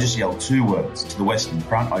 I'd just yell two words. To the Western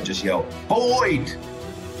Front, I'd just yell, Boyd!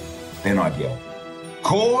 Then I'd yell,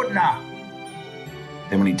 Cordner!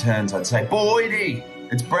 Then when he turns, I'd say, Boydie!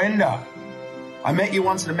 It's Brenda! I met you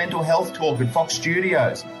once at a mental health talk at Fox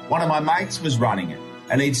Studios. One of my mates was running it.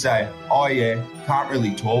 And he'd say, oh yeah, can't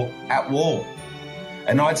really talk, at war.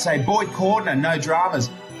 And I'd say, Boyd Cordner, no dramas.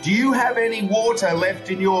 Do you have any water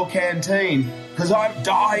left in your canteen? Because I'm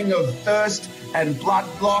dying of thirst and blood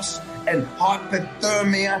loss and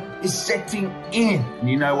hypothermia is setting in. And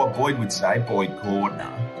you know what Boyd would say, Boyd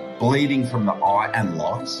Cordner, bleeding from the eye and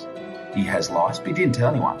lice. He has lice, but he didn't tell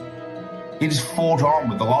anyone. He just fought on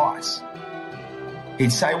with the lice.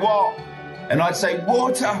 He'd say, what? And I'd say,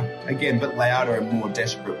 water! Again, but louder and more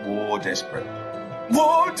desperate, desperate.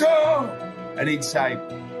 Water! And he'd say,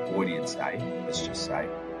 what he'd say, let's just say,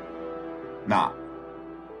 nah.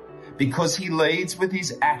 Because he leads with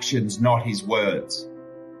his actions, not his words.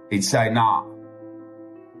 He'd say, nah.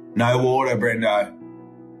 No water, Brendo,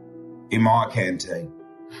 in my canteen.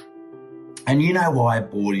 And you know why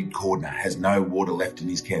Boyd Cordner has no water left in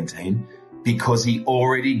his canteen? Because he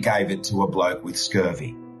already gave it to a bloke with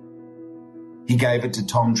scurvy. He gave it to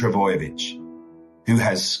Tom Trbojevic, who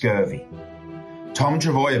has scurvy. Tom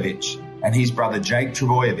Trbojevic and his brother Jake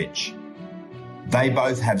Trbojevic, they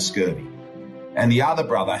both have scurvy. And the other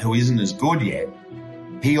brother, who isn't as good yet,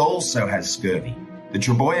 he also has scurvy. The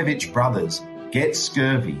Trbojevic brothers get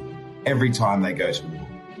scurvy every time they go to war.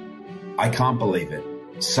 I can't believe it.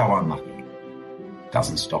 So unlucky.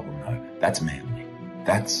 Doesn't stop them though. That's manly.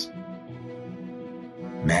 That's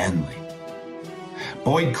manly.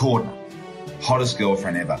 Boyd Cordner, hottest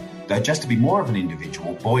girlfriend ever. Though just to be more of an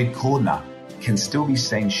individual, Boyd Cordner can still be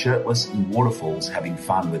seen shirtless in waterfalls having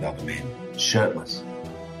fun with other men. Shirtless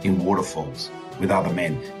in waterfalls with other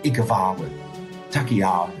men. Ikavalu,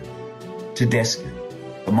 Takiahu,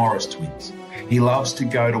 Tedeschi, the Morris twins. He loves to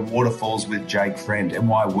go to waterfalls with Jake Friend, and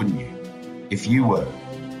why wouldn't you? If you were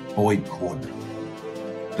Boyd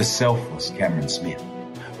Cordner, the selfless Cameron Smith.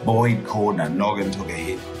 Boyd Cordner, noggin took a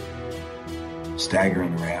hit.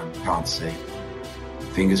 Staggering around, can't see.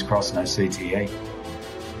 Fingers crossed, no CTE.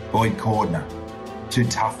 Boyd Cordner, too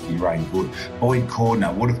tough for your own good. Boyd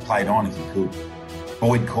Cordner would have played on if he could.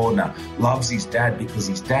 Boyd Cordner loves his dad because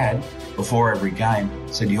his dad, before every game,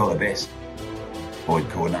 said, you're the best. Boyd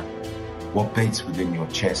Cordner, what beats within your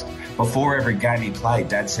chest? Before every game he played,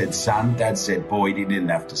 Dad said, son. Dad said, Boyd. He didn't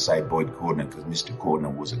have to say Boyd Cordner because Mr.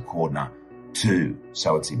 Cordner was a Cordner too,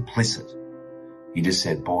 so it's implicit. He just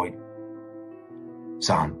said, Boyd,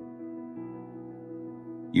 son,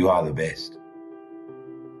 you are the best.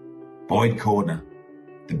 Boyd Cordner,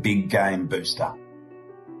 the big game booster.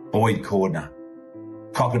 Boyd Cordner,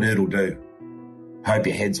 cock-a-doodle-doo. Hope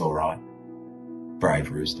your head's all right.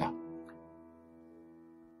 Brave rooster.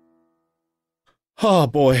 Oh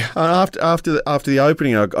boy! After the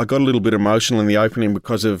opening, I got a little bit emotional in the opening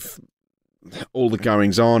because of all the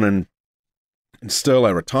goings on and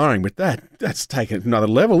Sterlo retiring. But that's taken it another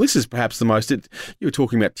level. This is perhaps the most. You were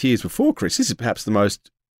talking about tears before, Chris. This is perhaps the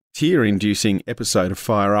most tear-inducing episode of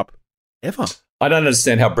Fire Up ever. I don't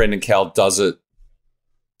understand how Brendan Cowell does it,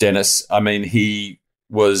 Dennis. I mean, he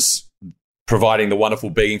was providing the wonderful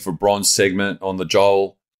Begging for Bronze segment on the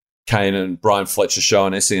Joel Kane and Brian Fletcher show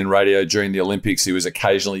on SEN Radio during the Olympics. He was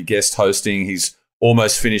occasionally guest hosting. He's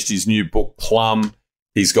almost finished his new book, Plum.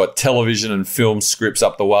 He's got television and film scripts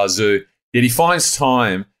up the wazoo. Yet he finds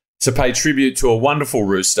time to pay tribute to a wonderful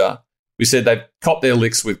rooster. We said they've copped their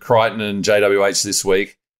licks with Crichton and JWH this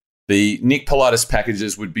week. The Nick Politis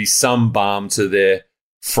packages would be some balm to their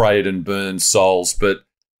frayed and burned souls. But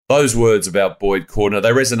those words about Boyd Cordner,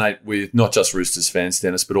 they resonate with not just Roosters fans,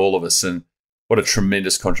 Dennis, but all of us. And what a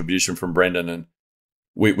tremendous contribution from Brendan. And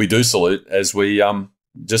we do salute as we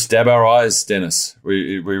just dab our eyes, Dennis.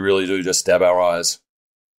 We really do just dab our eyes.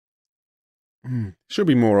 Should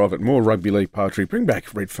be more of it. More rugby league poetry. Bring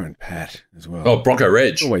back Redfern Pat as well. Oh, Bronco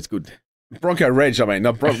Reg. Always good. Bronco Reg, I mean.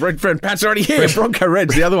 No, Redfern Pat's already here. Bronco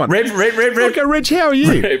Reg's the other one. Red. Bronco Reg, how are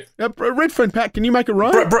you? Redfern Pat, can you make a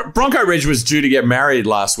rhyme? Bronco Reg was due to get married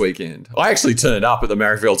last weekend. I actually turned up at the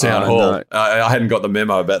Marrickville Town Hall. No. I hadn't got the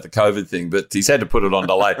memo about the COVID thing, but he's had to put it on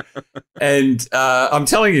delay. And I'm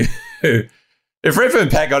telling you, if Redfern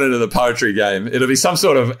Pat got into the poetry game, it'll be some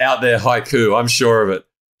sort of out there haiku. I'm sure of it.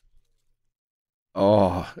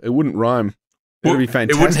 Oh, it wouldn't rhyme. It would be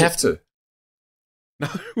fantastic. It wouldn't have to. No,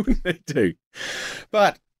 it wouldn't need to.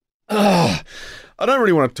 But I don't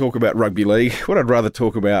really want to talk about rugby league. What I'd rather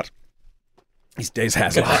talk about is Des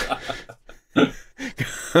Hasler.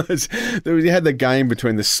 Because you had the game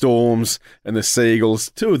between the Storms and the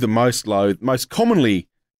Seagulls, two of the most commonly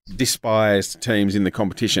despised teams in the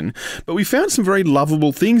competition. But we found some very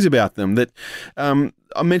lovable things about them that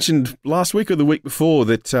I mentioned last week or the week before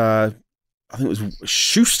that I think it was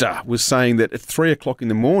Schuster was saying that at 3 o'clock in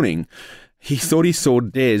the morning, he thought he saw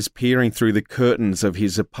Des peering through the curtains of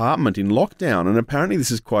his apartment in lockdown, and apparently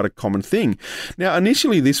this is quite a common thing. Now,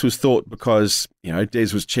 initially this was thought because,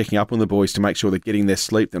 Des was checking up on the boys to make sure they're getting their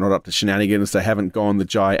sleep, they're not up to shenanigans, they haven't gone the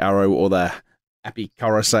Jai Arrow or the Appy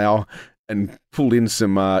Coruscant and pulled in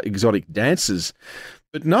some exotic dancers.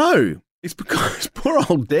 But no, it's because poor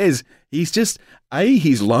old Des, he's just, A,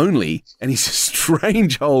 he's lonely and he's a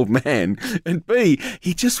strange old man, and B,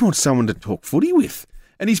 he just wants someone to talk footy with.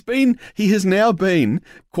 And he has now been,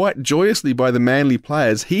 quite joyously by the Manly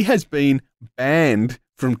players, he has been banned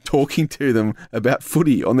from talking to them about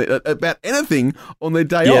footy, about anything on their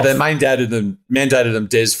day off. Yeah, they mandated them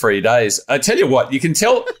Des-free days. I tell you what, you can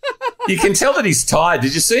tell that he's tired.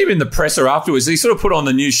 Did you see him in the presser afterwards? He sort of put on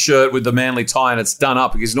the new shirt with the Manly tie and it's done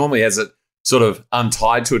up because normally he has it sort of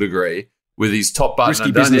untied to a degree with his top button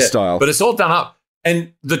risky business style. But it's all done up.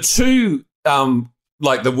 And the two,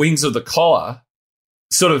 like the wings of the collar,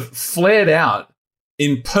 sort of flared out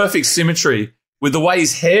in perfect symmetry with the way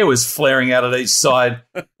his hair was flaring out at each side,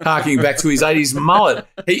 harking back to his 80s mullet.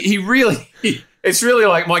 It's really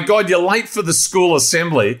like, my God, you're late for the school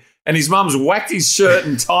assembly, and his mum's whacked his shirt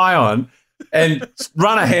and tie on and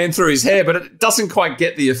run a hand through his hair, but it doesn't quite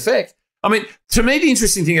get the effect. I mean, to me, the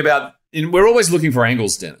interesting thing we're always looking for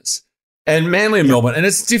angles, Dennis, and Manly and Melbourne, and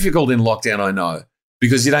it's difficult in lockdown, I know,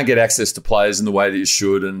 because you don't get access to players in the way that you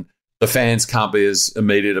should, and the fans can't be as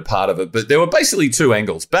immediate a part of it. But there were basically two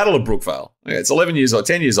angles. Battle of Brookvale. Okay, it's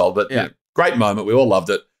 10 years old, but great moment. We all loved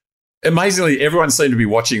it. Amazingly, everyone seemed to be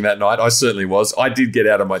watching that night. I certainly was. I did get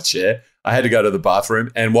out of my chair. I had to go to the bathroom.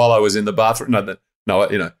 And while I was in the bathroom, the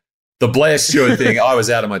Blair Stewart thing, I was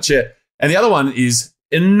out of my chair. And the other one is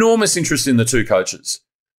enormous interest in the two coaches.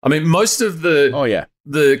 I mean, most of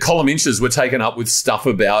the column inches were taken up with stuff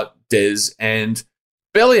about Des and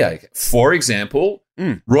Bellyache. For example,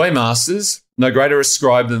 Roy Masters, no greater a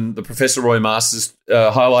scribe than the Professor Roy Masters,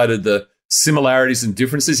 highlighted the similarities and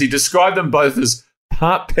differences. He described them both as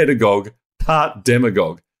part pedagogue, part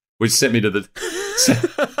demagogue, which sent me to the...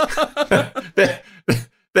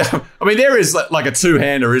 I mean, there is like a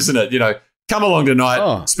two-hander, isn't it? Come along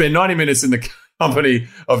tonight, spend 90 minutes in the company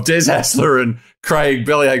of Des Hasler and Craig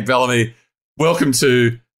Bellyache Bellamy. Welcome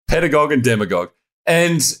to Pedagogue and Demagogue.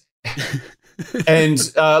 And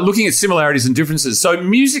looking at similarities and differences. So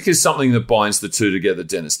music is something that binds the two together,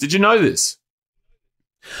 Dennis. Did you know this?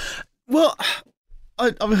 Well,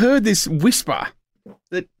 I've heard this whisper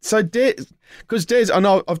that because Des, I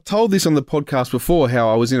know I've told this on the podcast before,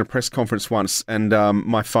 how I was in a press conference once and I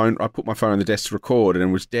put my phone on the desk to record, and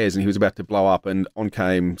it was Des, and he was about to blow up, and on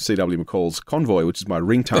came C.W. McCall's Convoy, which is my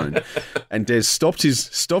ringtone, and Des stopped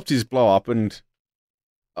his blow up and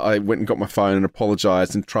I went and got my phone and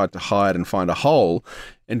apologised and tried to hide and find a hole.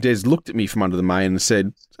 And Des looked at me from under the main and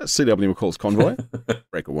said, CW McCall's Convoy?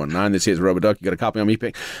 Record 19, this here's Robert Dock, you got a copy on me?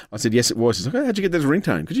 I said, yes, it was. He's like, oh, how'd you get this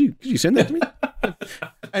ringtone? Could you send that to me?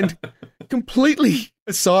 And completely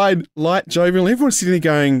aside, light, jovial, everyone's sitting there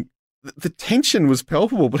going, the tension was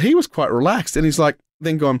palpable, but he was quite relaxed. And he's like,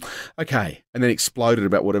 then gone, okay, and then exploded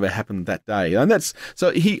about whatever happened that day. And that's,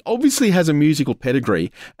 so he obviously has a musical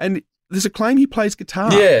pedigree, and there's a claim he plays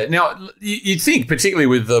guitar. Yeah. Now, you'd think, particularly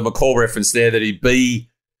with the McCall reference there, that he'd be,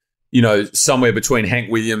 somewhere between Hank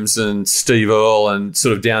Williams and Steve Earle and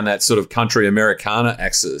sort of down that sort of country Americana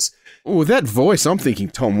axis. Oh, that voice, I'm thinking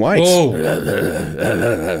Tom Waits. Oh,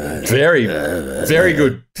 very, very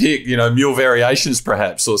good pick, Mule Variations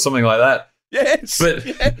perhaps, or something like that. Yes. But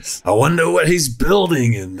yes. I wonder what he's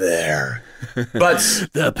building in there. But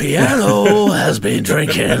the piano has been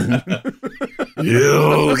drinking.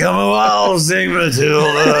 You come a while, sing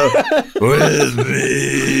Matilda with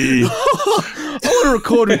me. I want to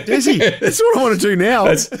record with Desi. That's what I want to do now.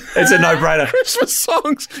 It's a no-brainer. Christmas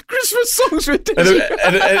songs with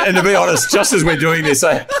Desi. And to be honest, just as we're doing this,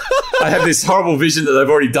 I have this horrible vision that they've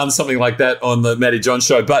already done something like that on the Matty John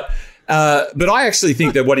show. But I actually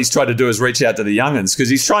think that what he's tried to do is reach out to the young'uns, because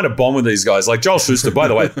he's trying to bond with these guys. Like Joel Schuster, by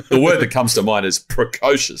the way, the word that comes to mind is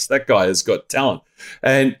precocious. That guy has got talent.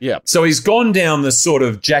 And so he's gone down the sort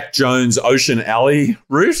of Jack Jones Ocean Alley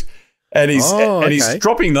route, and he's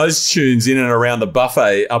dropping those tunes in and around the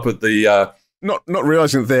buffet up at the not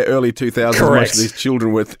realising that they're early 2000s. Correct. Most of these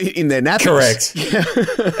children were in their nappies. Correct.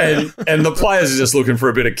 and the players are just looking for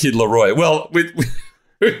a bit of Kid Leroy. Well, with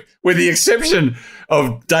the exception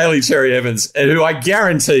of Daly Cherry Evans, who I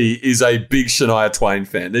guarantee is a big Shania Twain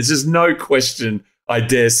fan. There's just no question, I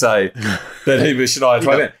dare say, that he was Shania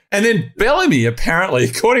Twain fan. And then Bellamy, apparently,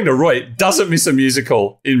 according to Roy, doesn't miss a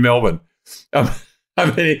musical in Melbourne. I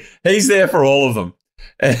mean, he's there for all of them.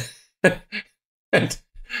 And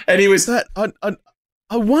he was... That, I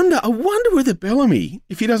wonder whether Bellamy,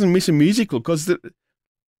 if he doesn't miss a musical, because the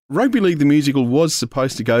Rugby League the Musical was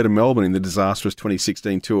supposed to go to Melbourne in the disastrous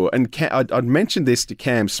 2016 tour, and I'd mentioned this to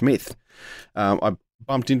Cam Smith. I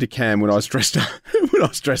bumped into Cam when I was dressed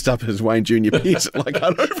up as Wayne Junior Pierce at like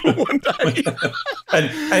Hanover one day,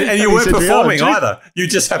 and you weren't performing either. You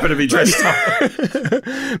just happened to be dressed up.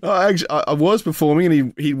 I was performing,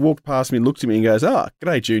 and he walked past me, looked at me, and goes,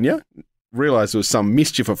 "G'day, Junior." Realised there was some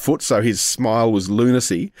mischief afoot, so his smile was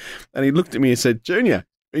lunacy, and he looked at me and said, "Junior,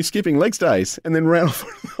 he's skipping legs days," and then ran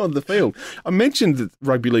off on the field. I mentioned the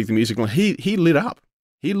Rugby League the Musical. He lit up.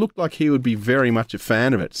 He looked like he would be very much a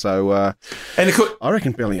fan of it. So I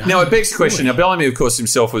reckon Bellamy. Now, it begs the question. Now, Bellamy, of course,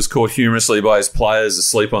 himself was caught humorously by his players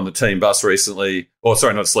asleep on the team bus recently. Or,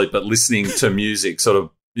 sorry, not asleep, but listening to music, sort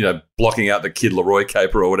of, blocking out the Kid Leroy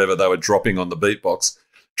caper or whatever they were dropping on the beatbox,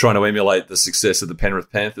 trying to emulate the success of the Penrith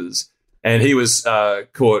Panthers. And he was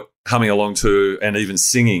caught humming along to and even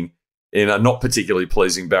singing in a not particularly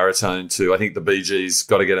pleasing baritone to, I think, the Bee Gees'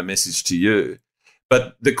 "Got to Get a Message to You."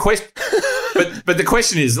 But the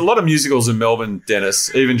question is, a lot of musicals in Melbourne,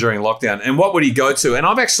 Dennis, even during lockdown, and what would he go to? And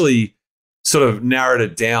I've actually sort of narrowed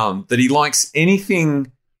it down that he likes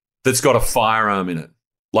anything that's got a firearm in it,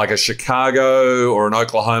 like a Chicago or an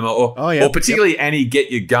Oklahoma, or particularly Annie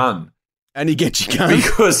Get Your Gun. Annie Get Your Gun.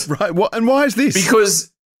 Because, right, and why is this?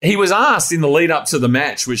 Because he was asked in the lead up to the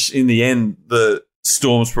match, which in the end the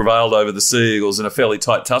Storms prevailed over the Sea Eagles in a fairly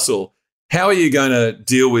tight tussle, how are you going to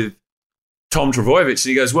deal with Tom Trbojevic? And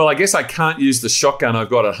he goes, well, I guess I can't use the shotgun I've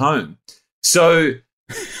got at home. So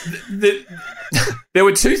there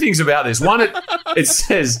were two things about this. One, it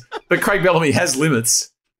says that Craig Bellamy has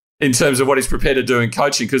limits in terms of what he's prepared to do in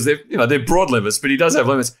coaching, because they're broad limits, but he does have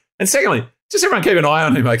limits. And secondly, just everyone keep an eye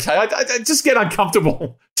on him, okay? I just get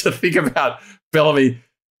uncomfortable to think about Bellamy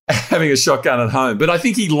having a shotgun at home. But I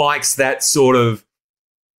think he likes that sort of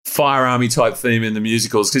firearmy type theme in the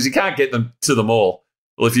musicals, because you can't get them to them all.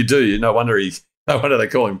 Well, if you do, no wonder they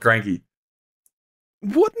call him Cranky.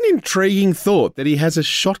 What an intriguing thought that he has a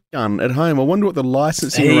shotgun at home. I wonder what the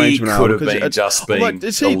licensing arrangement are. He could have been just being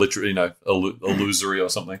illusory or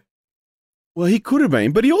something. Well, he could have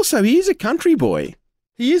been, but he is a country boy.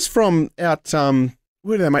 He is from out,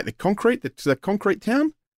 where do they make the concrete? The concrete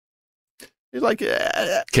town? He's like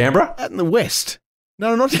Canberra? Out in the west.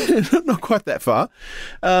 No, not quite that far.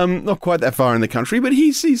 Not quite that far in the country, but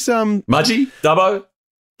he's Mudgee? Dubbo?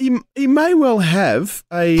 He may well have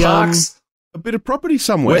Parks? A bit of property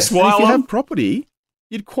somewhere. West Wylam? If you have property,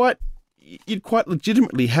 you'd quite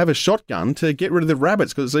legitimately have a shotgun to get rid of the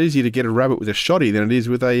rabbits, because it's easier to get a rabbit with a shotty than it is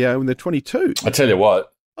with a 22. I tell you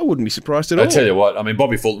what. I wouldn't be surprised at all. I tell you what. I mean,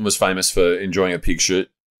 Bobby Fulton was famous for enjoying a pig shoot.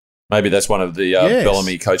 Maybe that's one of the Yes.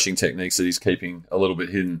 Bellamy coaching techniques that he's keeping a little bit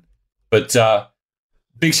hidden. But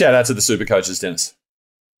big shout out to the super coaches, Dennis.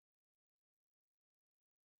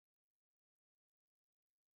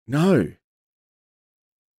 No.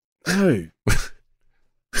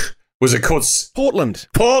 Was it called Portland?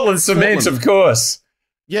 Portland Cement, Portland. of course.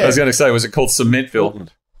 Yeah. I was going to say, was it called Cementville?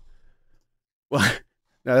 Portland. Well,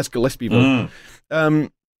 no, that's Gillespie'ville.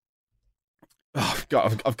 Oh,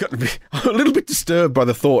 God, I've got to be a little bit disturbed by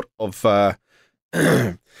the thought of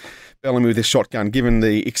Bellamy with his shotgun, given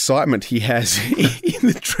the excitement he has in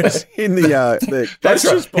the dress in the That's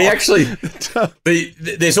right. coach's He box. actually,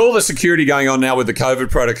 there's all the security going on now with the COVID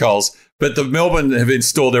protocols, but the Melbourne have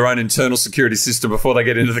installed their own internal security system before they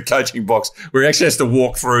get into the coaching box, where he actually has to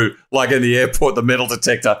walk through, like in the airport, the metal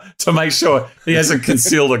detector to make sure he hasn't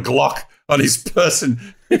concealed a Glock on his person.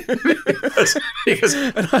 because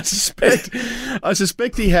And I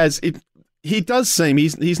suspect he has it. He does seem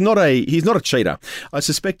he's not a cheater. I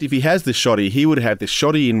suspect if he has the shotty, he would have the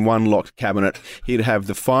shotty in one locked cabinet. He'd have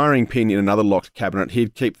the firing pin in another locked cabinet.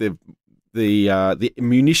 He'd keep the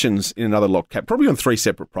munitions in another locked cabinet, probably on 3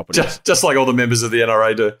 separate properties. just like all the members of the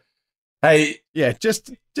NRA do. Hey, Yeah,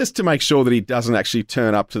 just to make sure that he doesn't actually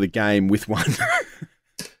turn up to the game with one.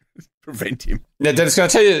 Prevent him. now, Dennis, can I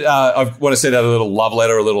tell you, I want to send out a little love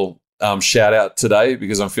letter, a little shout out today,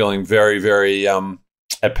 because I'm feeling very, very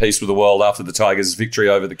at peace with the world after the Tigers' victory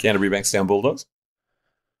over the Canterbury Bankstown Bulldogs.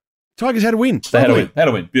 Tigers had a win. They had a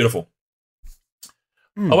Lovely. win. Beautiful.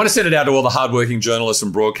 I want to send it out to all the hardworking journalists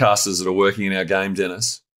and broadcasters that are working in our game,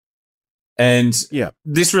 Dennis. And Yeah.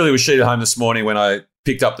 this really was sheeted home this morning when I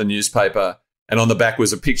picked up the newspaper, and on the back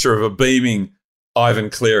was a picture of a beaming Ivan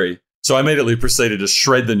Cleary. So I immediately proceeded to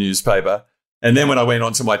shred the newspaper. And then when I went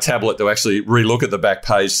onto my tablet to actually relook at the back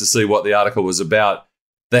page to see what the article was about,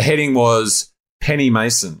 the heading was Penny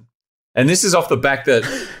Mason. And this is off the back that,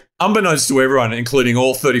 unbeknownst to everyone, including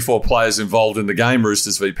all 34 players involved in the game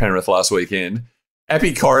Roosters v Penrith last weekend,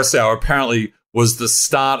 Api Coruscant apparently was the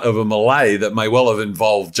start of a melee that may well have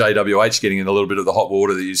involved JWH getting in a little bit of the hot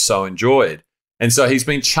water that you so enjoyed. And so he's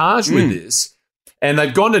been charged with this. And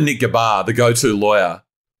they've gone to Nick Gabar, the go-to lawyer,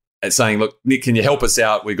 and saying, look, Nick, can you help us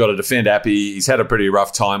out? We've got to defend Api. He's had a pretty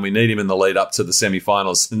rough time. We need him in the lead up to the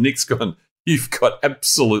semi-finals. And Nick's gone, you've got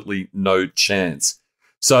absolutely no chance.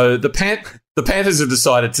 So the Panthers have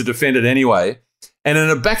decided to defend it anyway. And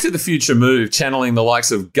in a back-to-the-future move, channeling the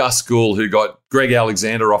likes of Gus Gould, who got Greg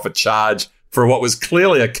Alexander off a charge for what was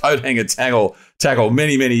clearly a coat hanger tackle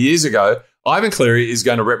many, many years ago, Ivan Cleary is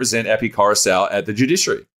going to represent Api Coruscant at the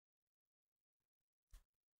judiciary.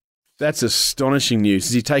 That's astonishing news.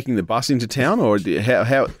 Is he taking the bus into town, or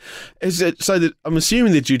how is it? So that I'm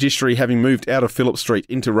assuming the judiciary, having moved out of Phillip Street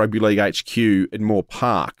into Rugby League HQ at Moore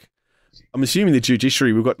Park, I'm assuming the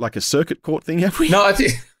judiciary, we've got like a circuit court thing, have we? No, I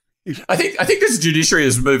think this judiciary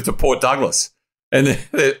has moved to Port Douglas, and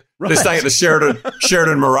they're staying at the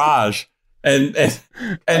Sheridan Mirage. And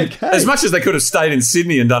Okay. as much as they could have stayed in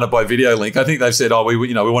Sydney and done it by video link, I think they've said, we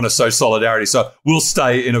want to show solidarity, so we'll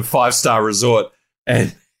stay in a 5-star resort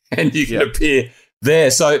and you can appear there.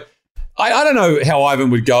 So I don't know how Ivan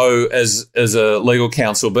would go as a legal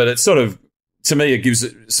counsel, but it's sort of, to me, it gives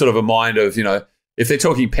it sort of a mind of, if they're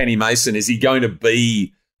talking Penny Mason, is he going to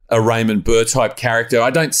be a Raymond Burr type character? I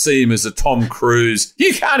don't see him as a Tom Cruise.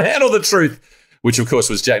 You can't handle the truth, which of course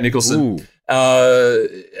was Jack Nicholson.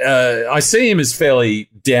 I see him as fairly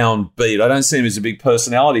downbeat. I don't see him as a big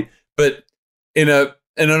personality, but in an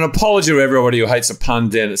apology to everybody who hates a pun,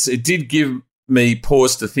 Dennis, it did give me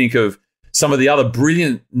pause to think of some of the other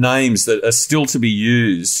brilliant names that are still to be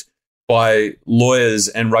used by lawyers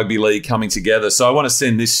and rugby league coming together. So I want to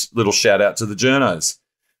send this little shout out to the journos.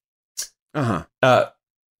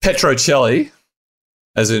 Petrocelli,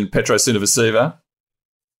 as in Petro Cinovasiva,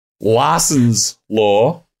 Larson's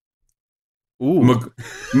Law,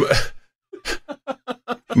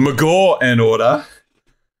 McGaw and Order,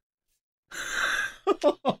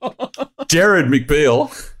 Jared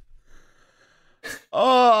McBeal.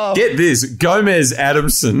 Oh, get this, Gomez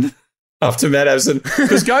Adamson, after Matt Adamson,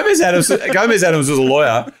 because Gomez Adams was a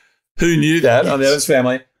lawyer. Who knew that on the Adams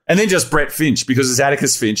family? And then just Brett Finch, because it's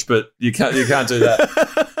Atticus Finch, but you can't do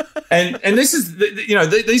that. and this is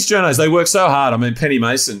these journos, they work so hard. I mean, Penny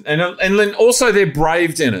Mason, and then also they're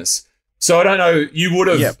brave, Dennis. So I don't know. You would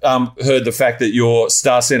have heard the fact that your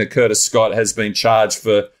star centre Curtis Scott has been charged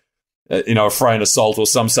for a framed assault or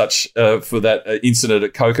some such for that incident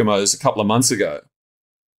at Kokomo's a couple of months ago.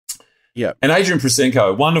 Yeah. And Adrian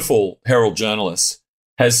Prasenko, wonderful Herald journalist,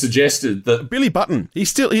 has suggested that Billy Button, he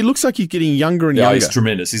looks like he's getting younger and younger. He's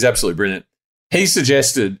tremendous. He's absolutely brilliant. He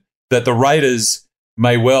suggested that the Raiders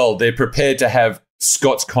they're prepared to have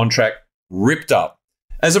Scott's contract ripped up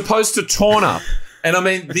as opposed to torn up. And I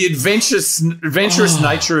mean, the adventurous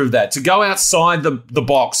nature of that, to go outside the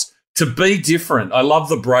box, to be different. I love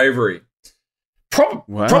the bravery.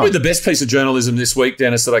 Probably the best piece of journalism this week,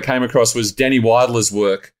 Dennis, that I came across was Danny Weidler's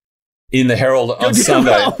work in the Herald on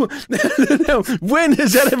Sunday. When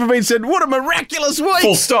has that ever been said? What a miraculous week!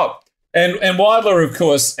 Full stop. And Weidler, of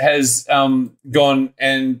course, has gone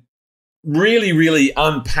and really, really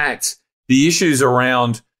unpacked the issues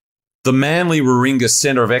around the Manly Warringah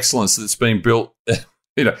Centre of Excellence that's been built,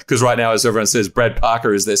 because right now, as everyone says, Brad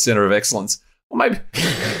Parker is their Centre of Excellence. Or maybe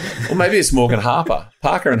it's Morgan Harper,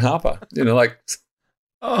 Parker and Harper.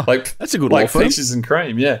 That's a good law firm. Peaches and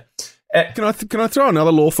cream, yeah. Can I throw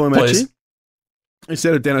another law firm at you?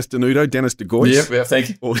 Instead of Dennis Denudo, Dennis DeGoyce. Yeah, thank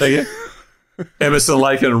you. Thank you. Emerson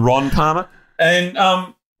Lake and Ron Palmer,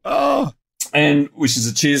 and which is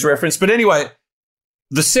a Cheers reference. But anyway,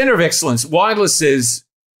 the Centre of Excellence. Weidler says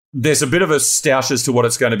there's a bit of a stoush as to what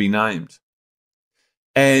it's going to be named,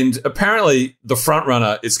 and apparently the front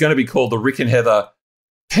runner is going to be called the Rick and Heather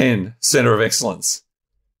Penn Centre of Excellence.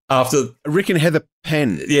 After Rick and Heather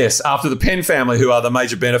Penn. Yes, after the Penn family, who are the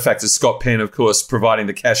major benefactors. Scott Penn, of course, providing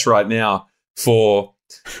the cash right now for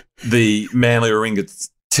the Manly Warringah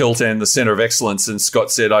tilt and the Centre of Excellence. And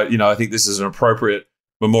Scott said, I think this is an appropriate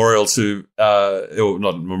memorial to, or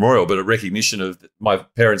not a memorial, but a recognition of my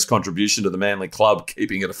parents' contribution to the Manly club,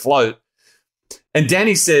 keeping it afloat. And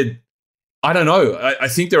Danny said, I don't know. I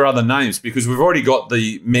think there are other names because we've already got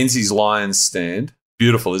the Menzies Lions stand.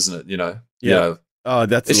 Beautiful, isn't it? Yeah. Oh,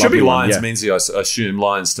 that's it. Should be Lions Menzies, I assume.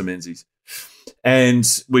 Lions to Menzies. And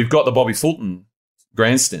we've got the Bobby Fulton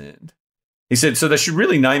grandstand. He said, so they should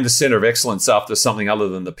really name the Centre of Excellence after something other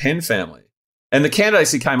than the Penn family. And the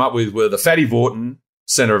candidates he came up with were the Fatty Vaughton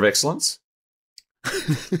Centre of Excellence,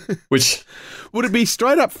 which... Would it be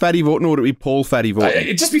straight up Fatty Vaughton or would it be Paul Fatty Vaughton?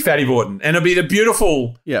 It'd just be Fatty Vaughton. And it'd be the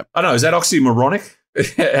beautiful... Yeah. I don't know, is that oxymoronic,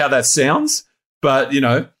 how that sounds? But,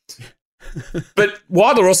 But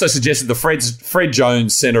Weidler also suggested the Fred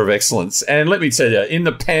Jones Centre of Excellence. And let me tell you, in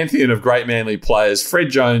the pantheon of great Manly players, Fred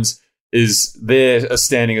Jones is there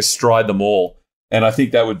standing astride them all. And I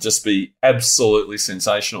think that would just be absolutely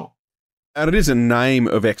sensational. And it is a name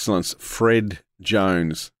of excellence, Fred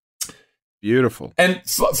Jones. Beautiful. And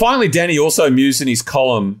finally, Danny also mused in his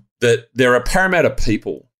column that there are Parramatta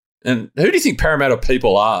people. And who do you think Parramatta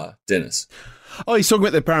people are, Dennis? Oh, he's talking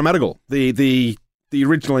about the Parramattagal, the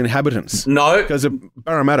original inhabitants. No. Because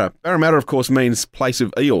Parramatta, of course, means place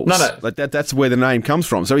of eels. No. Like that's where the name comes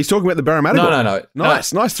from. So he's talking about the Parramattagal. No.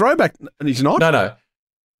 Nice throwback. And he's not? No.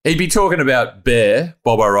 He'd be talking about Bear,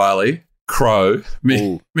 Bob O'Reilly, Crow,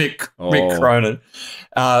 Mick Cronin,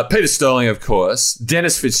 Peter Sterling, of course,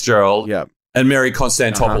 Dennis Fitzgerald, and Mary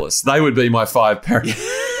Constantopoulos. They would be my five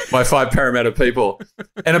Parramatta people.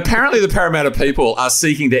 And apparently the Parramatta people are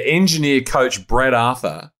seeking to engineer coach Brad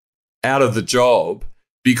Arthur out of the job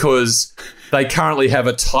because they currently have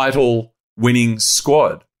a title-winning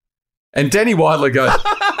squad. And Danny Weidler goes...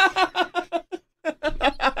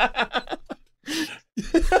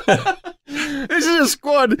 This is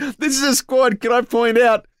a squad, can I point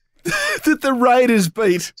out, that the Raiders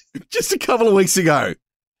beat just a couple of weeks ago.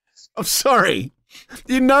 I'm sorry.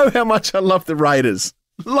 You know how much I love the Raiders.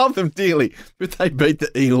 Love them dearly, but they beat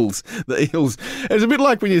the Eels. It's a bit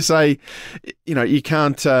like when you say, you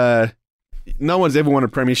can't, no one's ever won a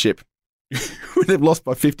premiership when they've lost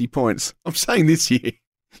by 50 points. I'm saying this year,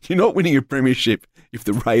 you're not winning a premiership if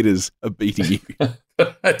the Raiders are beating you.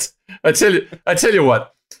 I tell you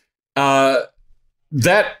what,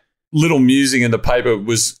 that little musing in the paper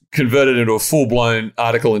was converted into a full-blown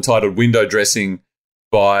article entitled Window Dressing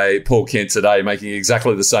by Paul Kent today, making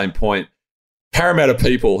exactly the same point. Parramatta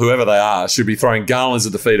people, whoever they are, should be throwing garlands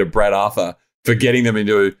at the feet of Brad Arthur for getting them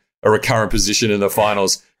into a recurrent position in the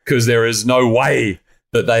finals, because there is no way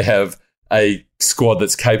that they have a squad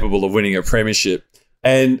that's capable of winning a premiership.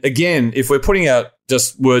 And again, if we're putting out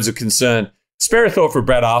just words of concern, spare a thought for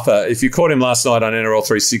Brad Arthur. If you caught him last night on NRL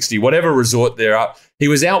 360, whatever resort they're up, he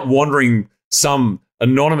was out wandering some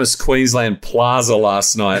anonymous Queensland plaza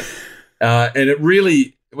last night. And it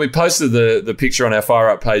really, we posted the picture on our Fire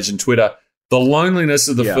Up page and Twitter, the loneliness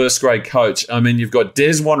of the first grade coach. I mean, you've got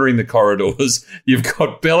Des wandering the corridors, you've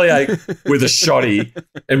got Bellyache with a shotty,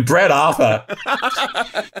 and Brad Arthur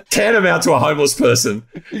tantamount to a homeless person.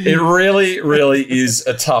 It really, really is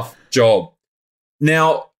a tough job.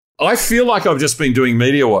 Now, I feel like I've just been doing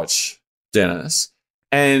Media Watch, Dennis,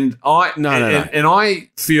 and I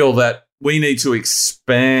feel that we need to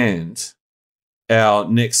expand our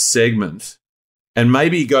next segment and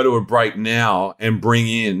maybe go to a break now and bring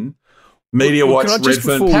in Media Watch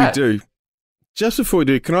Redfern Pat. just before we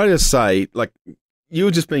do, can I just say, like, you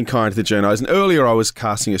were just being kind to the journos, and earlier I was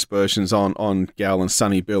casting aspersions on Gal and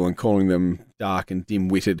Sonny Bill and calling them dark and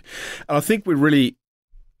dim-witted. And I think we're really...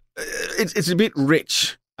 It's a bit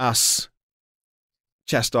rich, us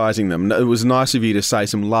chastising them. It was nice of you to say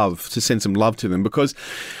some love, to send some love to them, because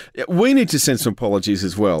we need to send some apologies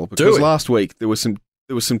as well. Because last week there was some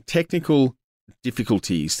technical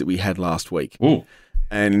difficulties that we had last week. Ooh.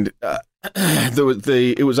 And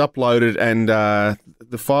it was uploaded, and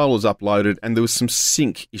the file was uploaded, and there was some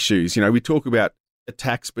sync issues. You know, we talk about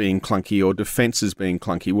attacks being clunky or defenses being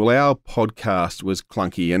clunky. Well, our podcast was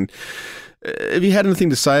clunky. And have you had anything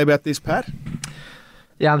to say about this, Pat?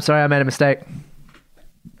 Yeah, I'm sorry I made a mistake.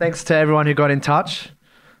 Thanks to everyone who got in touch.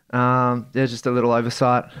 There's just a little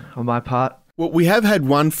oversight on my part. Well, we have had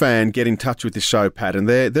one fan get in touch with the show, Pat, and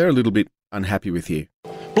they're a little bit unhappy with you.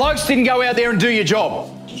 Blokes didn't go out there and do your job.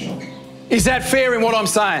 Is that fair in what I'm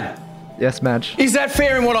saying? Yes, Madge. Is that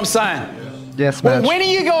fair in what I'm saying? Yes, Well, Madge. when are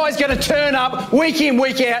you guys going to turn up week in,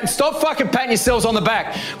 week out and stop fucking patting yourselves on the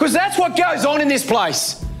back? Because that's what goes on in this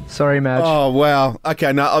place. Sorry, Madge. Oh, wow.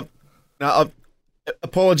 Okay, no,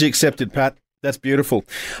 apology accepted, Pat. That's beautiful.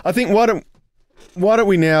 I think why don't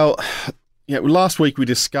we now... Yeah, last week we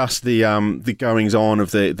discussed the goings on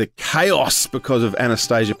of the chaos because of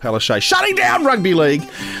Anastasia Palaszczuk shutting down rugby league.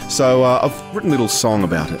 So I've written a little song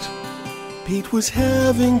about it. Pete was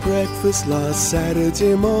having breakfast last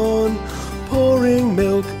Saturday morn, pouring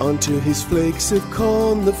milk onto his flakes of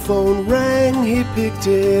corn. The phone rang, he picked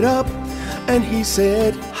it up, and he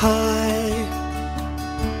said hi.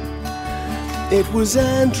 It was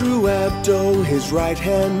Andrew Abdo, his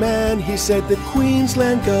right-hand man. He said the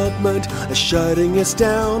Queensland government are shutting us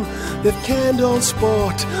down. They've canned all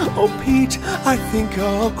sport. Oh, Pete, I think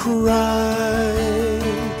I'll cry.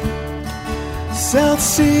 South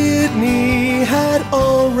Sydney had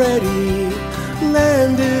already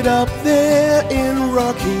landed up there in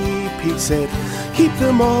Rocky. Pete said, keep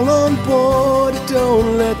them all on board,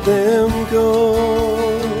 don't let them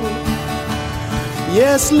go.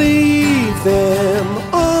 Yes, leave them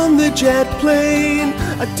on the jet plane.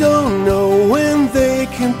 I don't know when they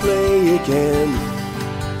can play again,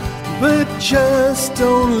 but just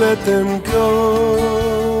don't let them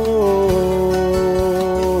go.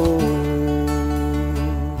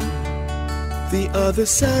 The other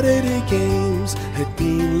Saturday games had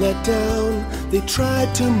been let down. They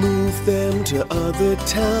tried to move them to other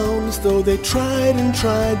towns. Though they tried and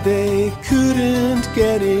tried, they couldn't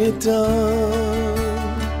get it done.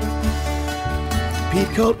 Pete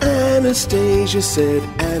called Anastasia, said,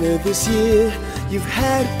 Anna, this year you've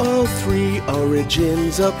had all three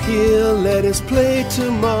origins up here. Let us play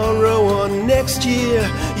tomorrow or next year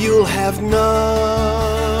you'll have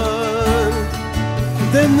none.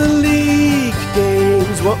 Then the league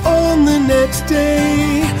games were on the next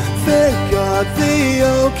day. Thank God they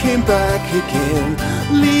all came back again.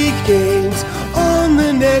 League games on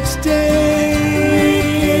the next day.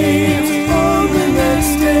 League games on the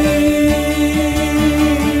next day.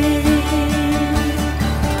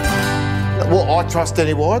 Well, I trust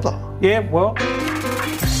Danny Widler. Yeah, well,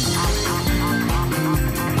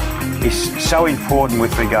 it's so important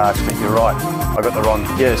with regards to, you're right, I got the wrong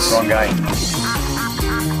game.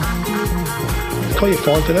 Call you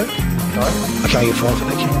fine for that? No. Okay, you're fine for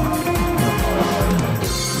that,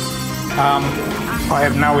 I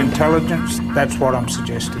have no intelligence, that's what I'm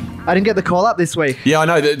suggesting. I didn't get the call up this week. Yeah, I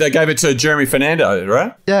know. They gave it to Jeremy Fernando,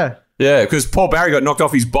 right? Yeah. Yeah, because Paul Barry got knocked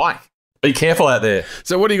off his bike. Be careful out there.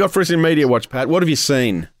 So what do you got for us in Media Watch, Pat? What have you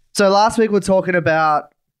seen? So last week we're talking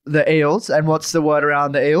about the Eels, and what's the word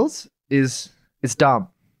around the Eels is it's dumb.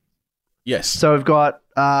 Yes. So we've got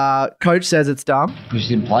coach says it's dumb. Because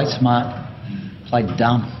you didn't play smart, played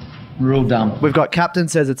dumb, real dumb. We've got captain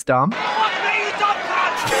says it's dumb.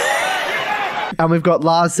 And we've got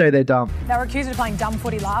Lars say they're dumb. They were accused of playing dumb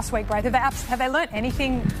footy last week, Braith. Have they learnt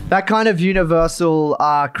anything? That kind of universal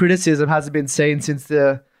criticism hasn't been seen since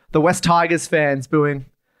the West Tigers fans booing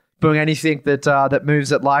anything that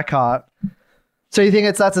moves at Leichhardt. So you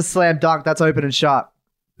think that's a slam dunk? That's open and shut.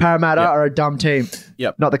 Parramatta are a dumb team.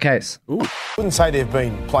 Yep. Not the case. Ooh. Wouldn't say they've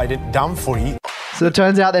been played at dumb footy. So it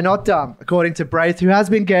turns out they're not dumb, according to Braith, who has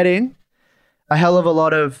been getting a hell of a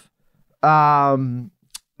lot of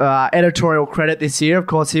editorial credit this year. Of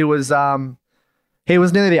course, he was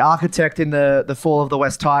nearly the architect in the fall of the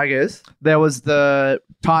West Tigers. There was the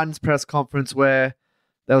Titans press conference where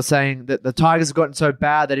they were saying that the Tigers have gotten so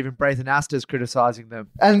bad that even Braith and Astor's criticising them.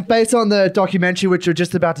 And based on the documentary, which we're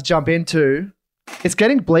just about to jump into, it's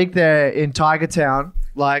getting bleak there in Tiger Town.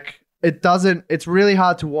 Like, it's really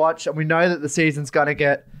hard to watch. And we know that the season's going to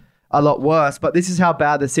get a lot worse, but this is how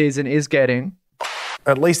bad the season is getting.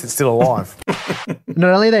 At least it's still alive.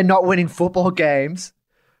 Not only are they not winning football games,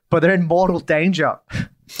 but they're in mortal danger.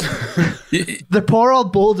 The poor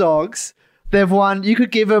old Bulldogs, they've won. You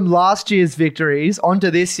could give them last year's victories onto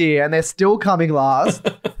this year, and they're still coming last.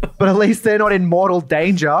 But at least they're not in mortal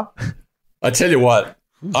danger. I tell you what,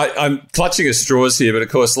 I'm clutching at straws here, but of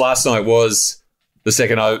course, last night was the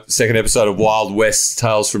second episode of Wild West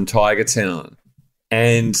Tales from Tiger Town.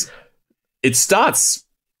 And it starts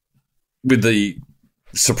with the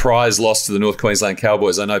surprise loss to the North Queensland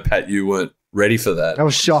Cowboys. I know, Pat, you weren't ready for that. I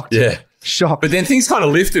was shocked. Yeah. Shocked. But then things kind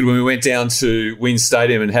of lifted when we went down to Wynn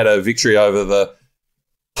Stadium and had a victory over the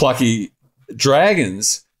plucky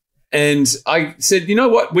Dragons. And I said, you know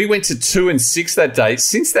what? We went to 2-6 that day.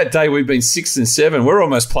 Since that day, we've been 6-7. We're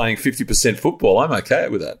almost playing 50% football. I'm okay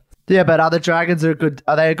with that. Yeah, but other Dragons are good.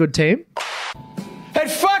 Are they a good team? And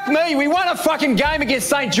fuck me, we won a fucking game against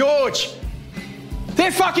St. George.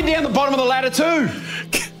 They're fucking down the bottom of the ladder too.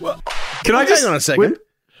 Can I just... Hang on a second.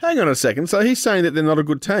 Hang on a second. So he's saying that they're not a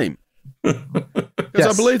good team. Because Yes.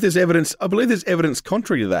 I believe there's evidence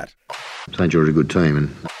contrary to that. St. George a good team,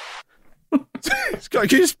 and Can you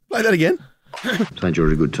just play that again? St.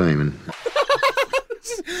 George a good team, and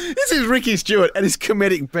This is Ricky Stewart at his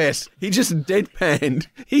comedic best. He just deadpanned.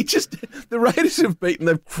 The Raiders have beaten,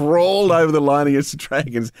 they've crawled over the line against the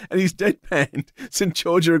Dragons, and he's deadpanned. St.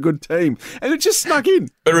 George are a good team. And it just snuck in.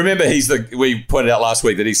 But remember, we pointed out last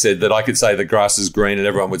week that he said that I could say the grass is green and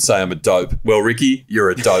everyone would say I'm a dope. Well, Ricky, you're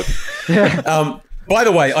a dope. By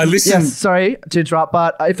the way, I listened... Yes, sorry to interrupt,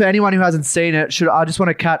 but if anyone who hasn't seen it, I just want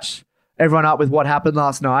to catch everyone up with what happened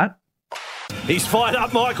last night. He's fired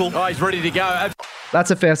up, Michael. Oh, he's ready to go.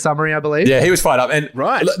 That's a fair summary, I believe. Yeah, he was fired up. And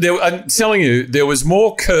right. I'm telling you, there was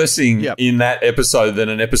more cursing in that episode than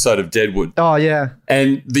an episode of Deadwood. Oh, yeah.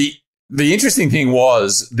 And the interesting thing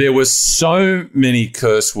was there were so many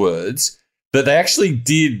curse words that they actually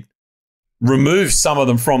did remove some of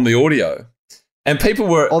them from the audio. And people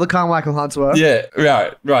were... All the Carmichael Hunts were. Yeah,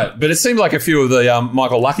 right. But it seemed like a few of the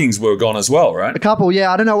Michael Luckings were gone as well, right? A couple,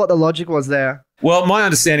 yeah. I don't know what the logic was there. Well, my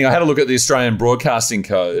understanding, I had a look at the Australian Broadcasting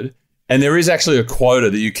Code, and there is actually a quota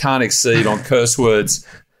that you can't exceed on curse words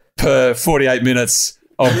per 48 minutes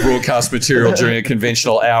of broadcast material during a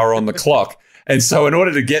conventional hour on the clock. And so in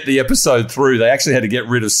order to get the episode through, they actually had to get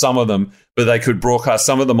rid of some of them, but they could broadcast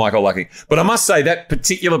some of the Michael Lucking. But I must say, that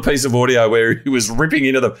particular piece of audio where he was ripping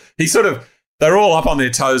into them, they're all up on their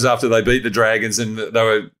toes after they beat the Dragons and they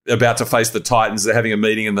were about to face the Titans. They're having a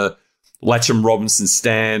meeting in the Latcham Robinson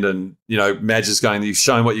stand and, Madge is going, you've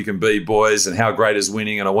shown what you can be, boys, and how great is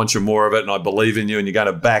winning, and I want you more of it, and I believe in you, and you're going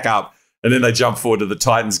to back up. And then they jump forward to the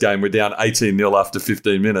Titans game. We're down 18-0 after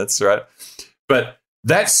 15 minutes, right? But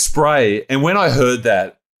that spray, and when I heard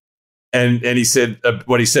that, and he said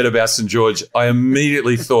what he said about St. George, I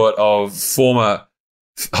immediately thought of former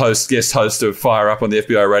guest host of Fire Up on the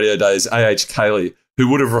FBI radio days, A.H. Cayley,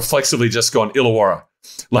 who would have reflexively just gone Illawarra.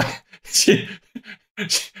 Like, he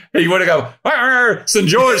would have go, St.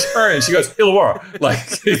 George, and she goes, Illawarra. Like,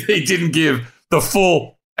 he didn't give the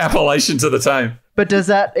full appellation to the team. But does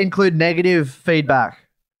that include negative feedback?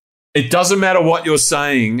 It doesn't matter what you're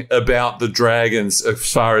saying about the Dragons as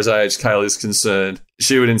far as A.H. Cayley is concerned.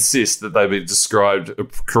 She would insist that they be described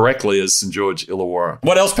correctly as St. George Illawarra.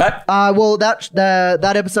 What else, Pat? Well,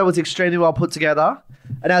 that episode was extremely well put together.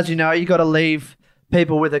 And as you know, you got to leave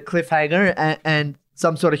people with a cliffhanger and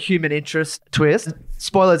some sort of human interest twist.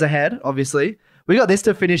 Spoilers ahead, obviously. We got this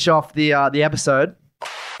to finish off the episode.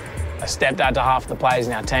 I stepped out to half the players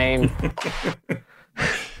in our team.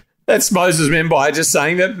 That's Moses Membai just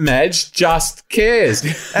saying that Madge just cares.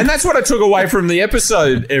 And that's what I took away from the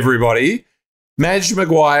episode, everybody. Madge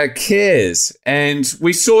Maguire cares. And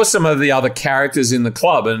we saw some of the other characters in the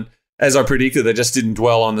club, and as I predicted, they just didn't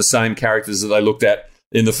dwell on the same characters that they looked at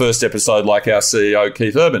in the first episode, like our CEO,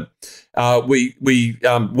 Keith Urban.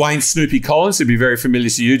 Wayne Snoopy Collins, who'd be very familiar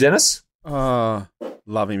to you, Dennis.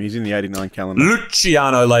 Love him. He's in the 89 calendar.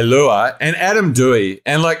 Luciano Leilua and Adam Dewey.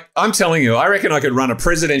 And I'm telling you, I reckon I could run a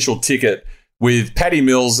presidential ticket with Paddy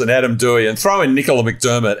Mills and Adam Dewey and throw in Nicola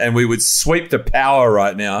McDermott and we would sweep the power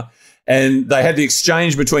right now. And they had the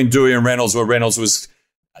exchange between Dewey and Reynolds where Reynolds was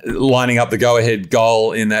lining up the go-ahead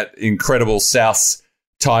goal in that incredible South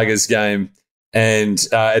Tigers game. And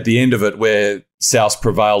at the end of it, where South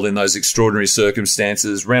prevailed in those extraordinary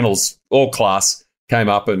circumstances, Reynolds, all class, came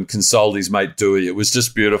up and consoled his mate Dewey. It was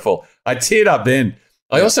just beautiful. I teared up then.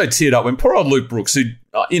 I also teared up when poor old Luke Brooks, who,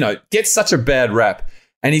 gets such a bad rap,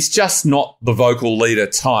 and he's just not the vocal leader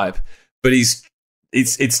type, but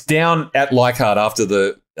it's down at Leichhardt after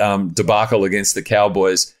the debacle against the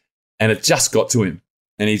Cowboys, and it just got to him.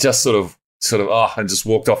 And he just sort of, and just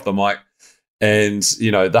walked off the mic. And,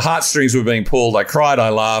 you know, the heartstrings were being pulled. I cried, I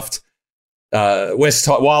laughed.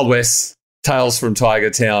 Wild West, Tales from Tiger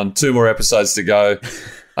Town, 2 more episodes to go.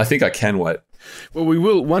 I think I can wait. Well, we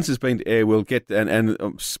will, once it's been to air, we'll get, and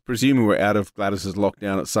presuming we're out of Gladys's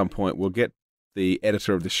lockdown at some point, we'll get the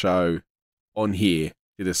editor of the show on here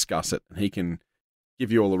to discuss it, and he can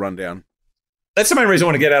give you all the rundown. That's the main reason I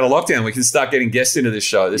want to get out of lockdown. We can start getting guests into this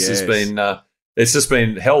show. This has been, it's just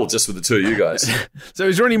been hell just with the two of you guys. So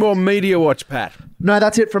is there any more media watch, Pat? No,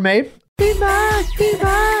 that's it from me. Feedback!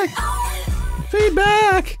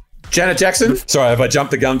 Janet Jackson? Sorry, have I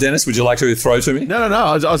jumped the gun, Dennis? Would you like to throw to me? No.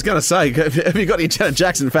 I was going to say, have you got any Janet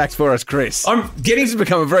Jackson facts for us, Chris? This has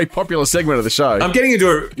become a very popular segment of the show. I'm getting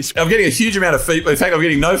a huge amount of feedback. In fact, I'm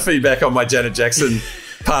getting no feedback on my Janet Jackson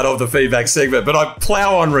part of the feedback segment, but I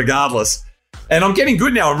plow on regardless. And I'm getting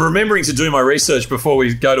good now. I'm remembering to do my research before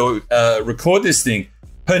we go to record this thing.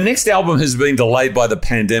 Her next album has been delayed by the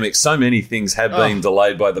pandemic. So many things have been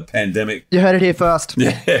delayed by the pandemic. You heard it here first.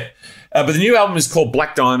 Yeah. But the new album is called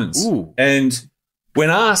Black Diamonds. Ooh. And when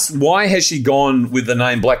asked why has she gone with the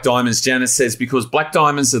name Black Diamonds, Janet says because black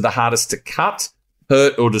diamonds are the hardest to cut,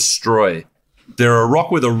 hurt, or destroy. They're a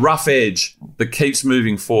rock with a rough edge that keeps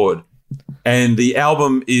moving forward. And the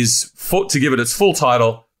album is, to give it its full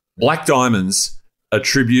title, Black Diamonds, a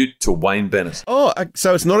tribute to Wayne Bennett. Oh,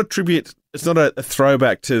 so it's not a tribute, it's not a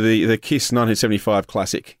throwback to the Kiss 1975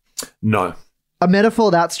 classic? No. A metaphor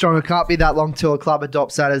that strong, it can't be that long till a club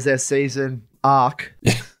adopts that as their season arc.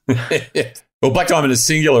 Well, Black Diamond is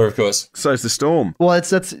singular, of course. So is the Storm. Well,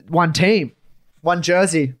 that's one team, one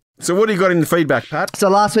jersey. So what do you got in the feedback, Pat? So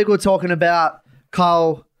last week we were talking about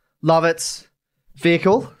Kyle Lovett's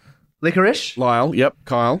vehicle, Licorice. Lyle, yep,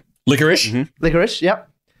 Kyle. Licorice? Mm-hmm. Licorice, yep.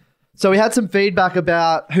 So we had some feedback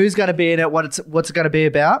about who's going to be in it, what's it going to be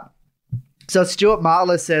about. So Stuart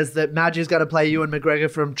Martler says that Madge is going to play Ewan McGregor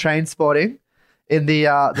from Trainspotting in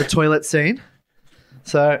the toilet scene.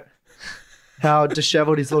 So how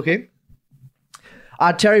disheveled he's looking.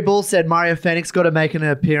 Terry Bull said Mario Fenix got to make an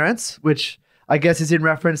appearance, which I guess is in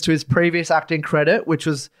reference to his previous acting credit, which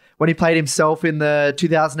was when he played himself in the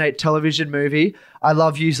 2008 television movie, I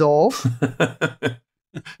Love Yous All. The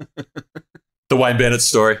Wayne Bennett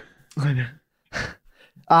story.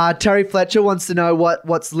 Terry Fletcher wants to know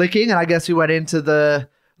what's licking, and I guess we went into the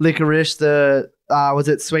licorice, was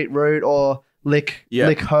it sweet root or lick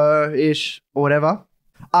her-ish or whatever.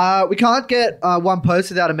 We can't get one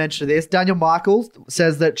post without a mention of this. Daniel Michaels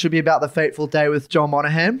says that it should be about the fateful day with John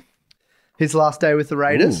Monahan, his last day with the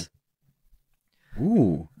Raiders.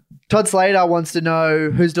 Ooh. Todd Slater wants to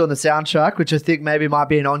know who's doing the soundtrack, which I think maybe might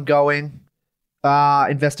be an ongoing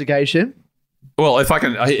investigation. Well, if I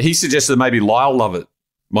can, he suggested maybe Lyle Lovett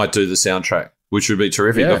might do the soundtrack, which would be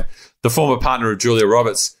terrific. Yeah. The former partner of Julia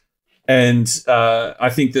Roberts. And I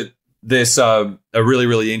think that there's a really,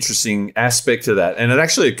 really interesting aspect to that. And it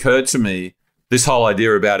actually occurred to me, this whole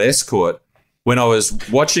idea about escort, when I was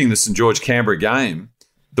watching the St. George Canberra game.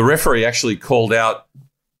 The referee actually called out,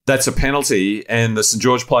 that's a penalty. And the St.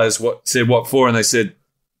 George players said, what for? And they said,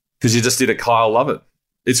 because you just did a Kyle Lovett.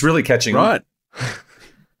 It's really catching on.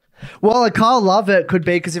 Well, a Kyle Lovett could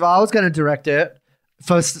be, because if I was going to direct it,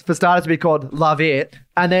 for starters to be called Love It,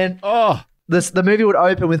 and then the movie would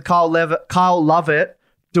open with Kyle Lovett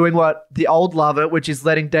doing what the old Lovett, which is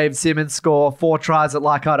letting Dave Simmons score 4 tries at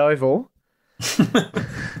Leichhardt Oval,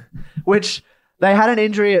 which they had an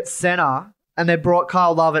injury at centre, and they brought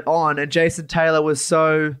Kyle Lovett on, and Jason Taylor was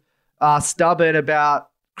so stubborn about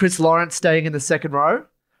Chris Lawrence staying in the second row,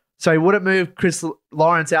 so he wouldn't move Chris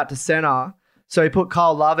Lawrence out to centre, so he put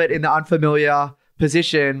Kyle Lovett in the unfamiliar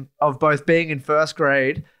position of both being in first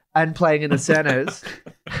grade and playing in the centres.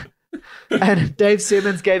 And Dave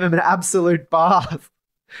Simmons gave him an absolute bath.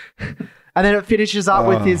 And then it finishes up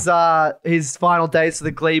with his final days for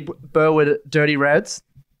the Glebe Burwood Dirty Reds.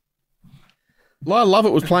 Lyle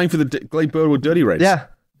Lovett was playing for the Glebe Burwood Dirty Reds.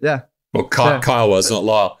 Yeah. Well, Kyle was, not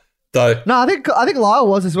Lyle. Though. No, I think Lyle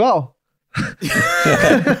was as well.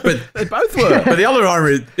 But they both were. But the other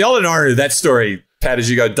irony of that story, Pat, is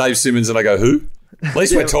you go Dave Simmons and I go, who? At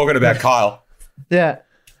least we're talking about Kyle. Yeah.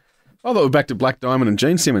 I thought we're back to Black Diamond and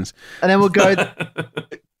Gene Simmons. And then we'll go...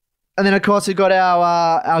 And then, of course, we've got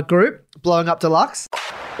our group, Blowing Up Deluxe.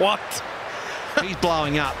 What? He's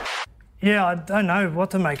blowing up. Yeah, I don't know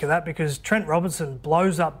what to make of that because Trent Robinson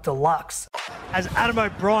blows up Deluxe as Adam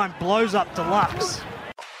O'Brien blows up Deluxe.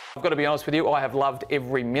 I've got to be honest with you, I have loved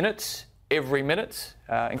every minute,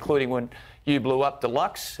 including when you blew up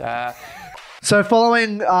Deluxe. So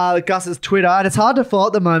following Gus's Twitter, and it's hard to follow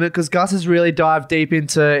at the moment because Gus has really dived deep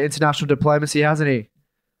into international diplomacy, hasn't he?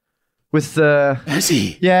 Has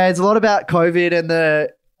he? Yeah, it's a lot about COVID and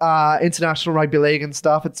the international rugby league and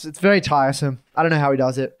stuff. It's very tiresome. I don't know how he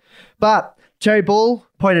does it. But Terry Bull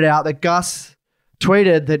pointed out that Gus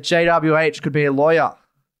tweeted that JWH could be a lawyer.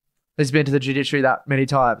 He's been to the judiciary that many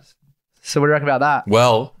times. So what do you reckon about that?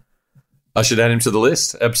 Well, I should add him to the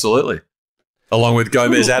list. Absolutely. Along with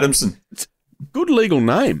Gomez Adamson. Good legal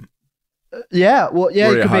name. Yeah. Well,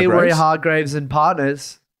 yeah, it could be Hargreaves. Warrior Hargreaves and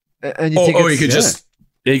partners. And Or he could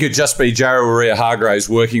just be Jared Warrior Hargraves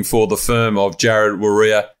working for the firm of Jared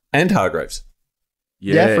Warrior and Hargraves.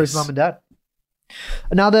 Yeah, for his mum and dad.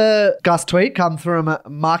 Another Gus tweet come from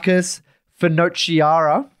Marcus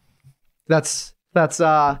Finocchiara. That's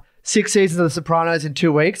 6 seasons of The Sopranos in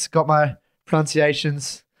 2 weeks. Got my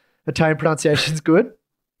Italian pronunciations good.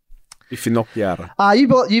 Finocchiara.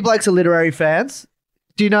 You blokes are literary fans.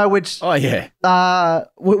 Do you know which? Oh yeah.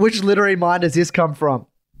 Which literary mind does this come from?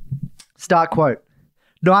 Start quote.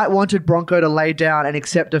 Knight wanted Bronco to lay down and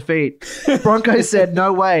accept defeat. Bronco said,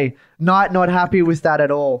 "No way." Knight not happy with that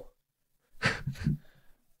at all.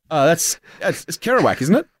 It's Kerouac,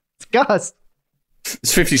 isn't it? It's Gus.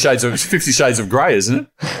 It's 50 Shades of Grey, isn't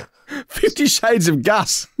it? 50 Shades of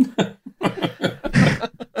Gus.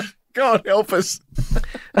 God help us.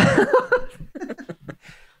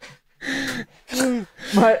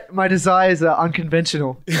 My desires are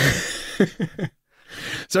unconventional.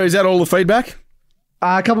 So is that all the feedback?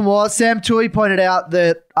 A couple more. Sam Tui pointed out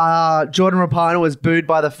that Jordan Rapana was booed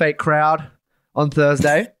by the fake crowd on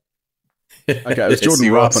Thursday. Okay, it was Jordan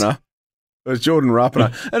Rapana. It was Jordan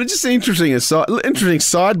Rapana. And it's just an interesting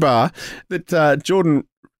sidebar that Jordan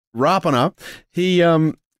Rapana, he,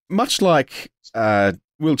 much like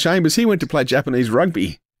Will Chambers, he went to play Japanese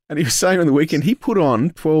rugby. And he was saying on the weekend he put on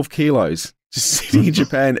 12 kilos just sitting in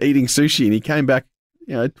Japan eating sushi, and he came back,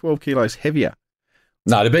 12 kilos heavier.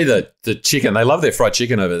 No, to be the chicken. They love their fried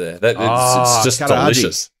chicken over there. It's just karaage.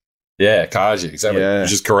 delicious. Yeah, karaage, exactly. Yeah.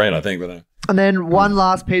 Which is Korean, I think. But And then one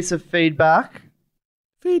last piece of feedback.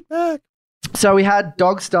 So we had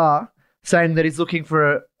Dogstar saying that he's looking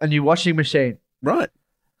for a new washing machine. Right,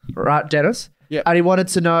 Dennis? Yeah. And he wanted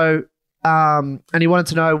to know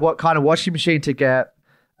what kind of washing machine to get.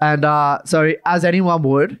 And so as anyone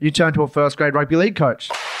would, you turn to a first grade rugby league coach.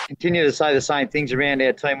 Continue to say the same things around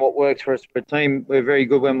our team. What works for us for a team, we're very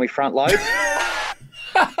good when we front load.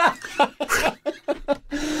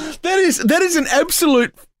 That is an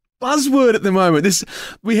absolute buzzword at the moment.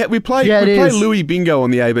 We play Louis Bingo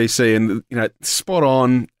on the ABC, and spot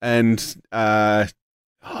on. And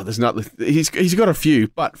there's not. He's got a few,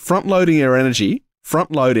 but front loading our energy.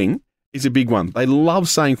 Front loading is a big one. They love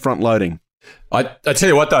saying front loading. I tell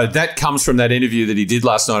you what, though, that comes from that interview that he did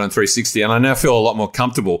last night on 360, and I now feel a lot more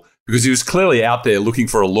comfortable because he was clearly out there looking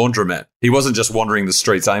for a laundromat. He wasn't just wandering the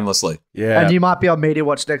streets aimlessly. Yeah. And you might be on Media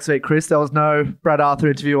Watch next week, Chris. There was no Brad Arthur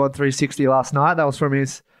interview on 360 last night. That was from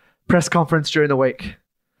his press conference during the week.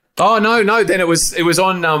 Oh, no. Then it was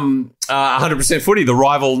on 100% Footy, the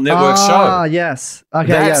rival network show. Ah, yes. Okay,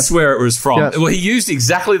 That's where it was from. Yes. Well, he used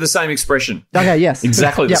exactly the same expression. Okay, yes.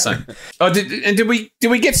 Exactly the same. Oh, did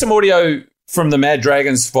we get some audio from the Mad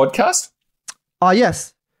Dragons podcast? Oh,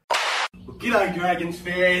 yes. G'day, Dragons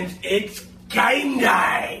fans. It's game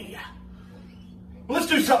day. Let's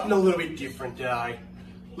do something a little bit different today.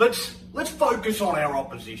 Let's focus on our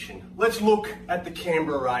opposition. Let's look at the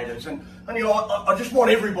Canberra Raiders. And I just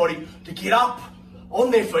want everybody to get up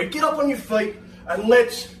on their feet, get up on your feet, and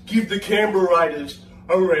let's give the Canberra Raiders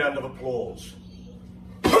a round of applause.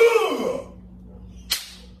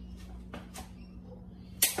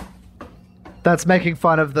 That's making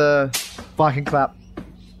fun of the Viking clap.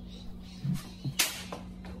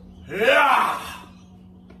 Yeah!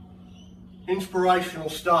 Inspirational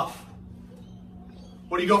stuff.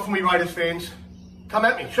 What do you got for me, Raiders fans? Come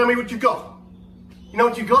at me. Show me what you've got. You know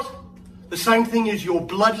what you've got? The same thing as your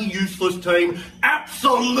bloody useless team.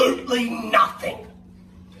 Absolutely nothing.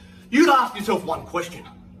 You'd ask yourself one question.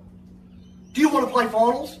 Do you want to play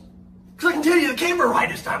finals? Because I can tell you the Canberra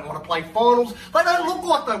Raiders don't want to play finals. They don't look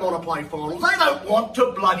like they want to play finals. They don't want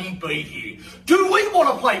to bloody be here. Do we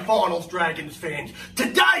want to play finals, Dragons fans?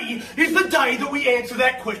 Today is the day that we answer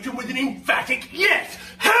that question with an emphatic yes.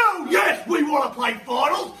 Hell yes, we want to play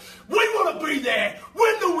finals. We want to be there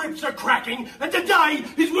when the whips are cracking, and today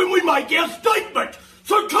is when we make our statement.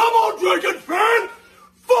 So come on, Dragons fans,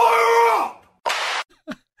 fire up!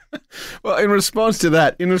 Well, in response to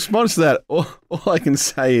that, all I can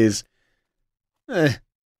say is,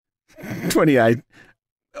 28.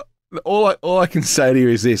 All I can say to you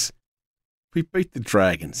is this: we beat the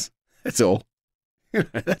Dragons. That's all.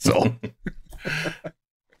 That's all.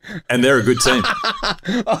 And they're a good team.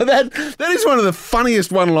 That is one of the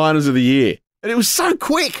funniest one-liners of the year, and it was so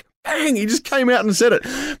quick. Bang! He just came out and said it.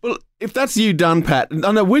 Well, if that's you done, Pat,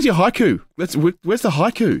 oh no, where's your haiku? Where's the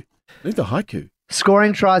haiku? Where's the haiku?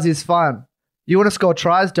 Scoring tries is fun. You want to score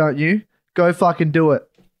tries, don't you? Go fucking do it.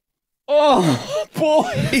 Oh,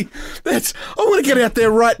 boy. I want to get out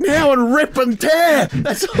there right now and rip and tear.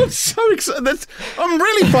 I'm so excited. I'm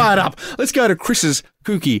really fired up. Let's go to Chris's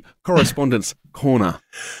kooky correspondence corner.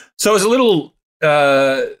 So it was a little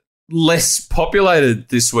less populated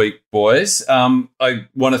this week, boys. I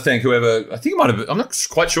want to thank whoever, I'm not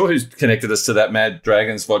quite sure who's connected us to that Mad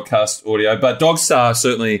Dragons podcast audio, but Dogstar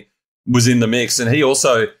certainly was in the mix, and he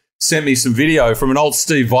also sent me some video from an old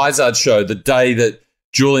Steve Vizard show the day that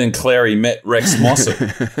Julian Clary met Rex Mossop.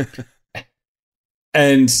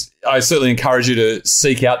 And I certainly encourage you to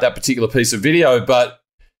seek out that particular piece of video, but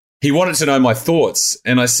he wanted to know my thoughts,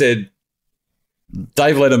 and I said,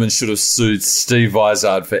 Dave Letterman should have sued Steve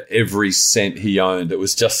Vizard for every cent he owned. It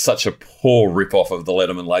was just such a poor rip-off of the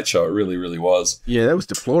Letterman Late Show. It really, really was. Yeah, that was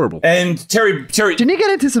deplorable. And Terry... Didn't he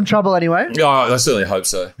get into some trouble anyway? Oh, I certainly hope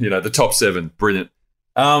so. The top 7. Brilliant.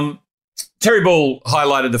 Terry Ball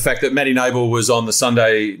highlighted the fact that Matty Nable was on the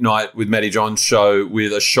Sunday night with Matty John's show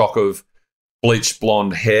with a shock of bleached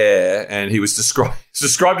blonde hair, and he was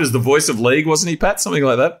described as the voice of league, wasn't he, Pat? Something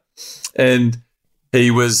like that. And he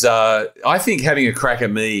was, I think, having a crack at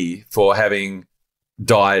me for having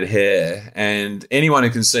dyed hair. And anyone who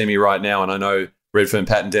can see me right now, and I know Redfern,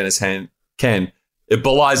 Pat and Dennis can, it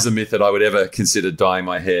belies the myth that I would ever consider dyeing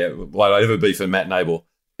my hair. Would I ever be for Matt Nable?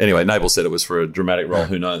 Anyway, Nable said it was for a dramatic role.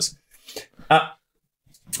 Who knows?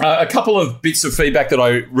 A couple of bits of feedback that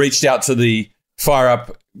I reached out to the Fire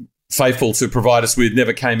Up faithful to provide us with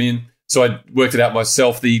never came in, so I worked it out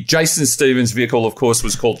myself. The Jason Stevens vehicle, of course,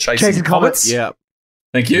 was called Chasing Comets. Yeah.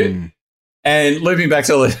 Thank you. And looping back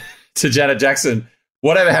to Janet Jackson,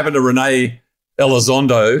 whatever happened to Rene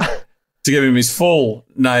Elizondo, to give him his full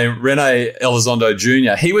name, Rene Elizondo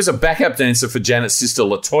Jr., he was a backup dancer for Janet's sister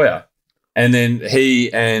LaToya. And then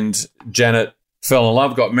he and Janet fell in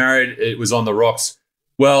love, got married. It was on the rocks.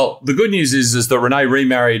 Well, the good news is that Renee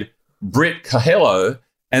remarried Britt Coelho,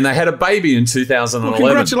 and they had a baby in 2011. Well,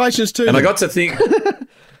 congratulations to them. And I got to think...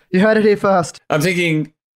 You heard it here first. I'm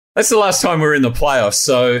thinking, that's the last time we're in the playoffs,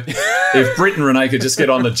 so if Britt and Renee could just get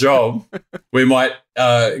on the job, we might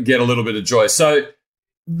get a little bit of joy. So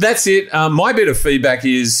that's it. My bit of feedback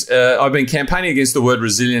is I've been campaigning against the word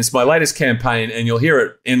resilience. My latest campaign, and you'll hear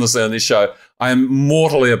it endlessly on this show, I am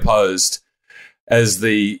mortally opposed, as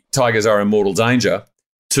the Tigers are in mortal danger,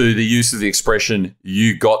 to the use of the expression,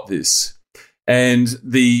 you got this. And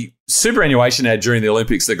the superannuation ad during the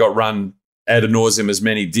Olympics that got run ad nauseum, as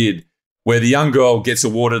many did, where the young girl gets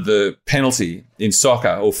awarded the penalty in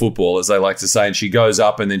soccer or football, as they like to say, and she goes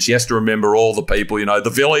up and then she has to remember all the people, the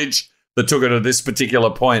village that took her to this particular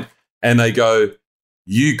point, and they go,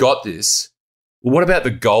 you got this. Well, what about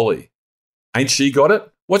the goalie? Ain't she got it?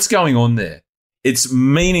 What's going on there? It's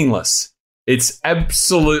meaningless. It's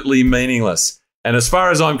absolutely meaningless. And as far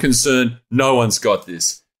as I'm concerned, no one's got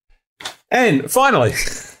this. And finally,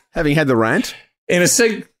 having had the rant,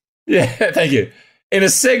 thank you. In a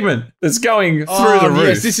segment that's going through the roof.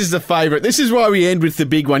 Yes, this is the favourite. This is why we end with the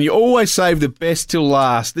big one. You always save the best till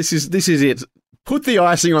last. This is it. Put the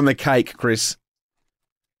icing on the cake, Chris.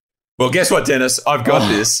 Well, guess what, Dennis? I've got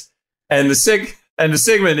this. And the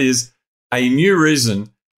segment is a new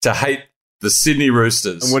reason to hate the Sydney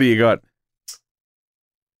Roosters. And what do you got?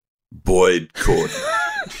 Boyd Cordner.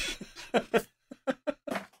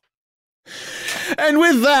 And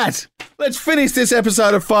with that, let's finish this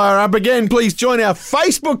episode of Fire Up. Again, please join our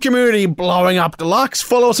Facebook community, Blowing Up Deluxe.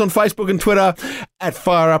 Follow us on Facebook and Twitter at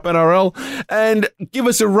Fire Up NRL, and give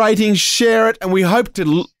us a rating, share it, and we hope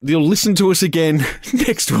you'll listen to us again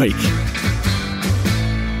next week.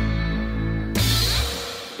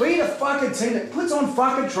 Be the fucking team that puts on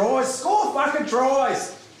fucking tries, score fucking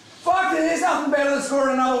tries. Fuck it, there's nothing better than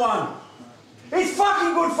scoring another one. It's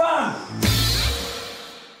fucking good fun.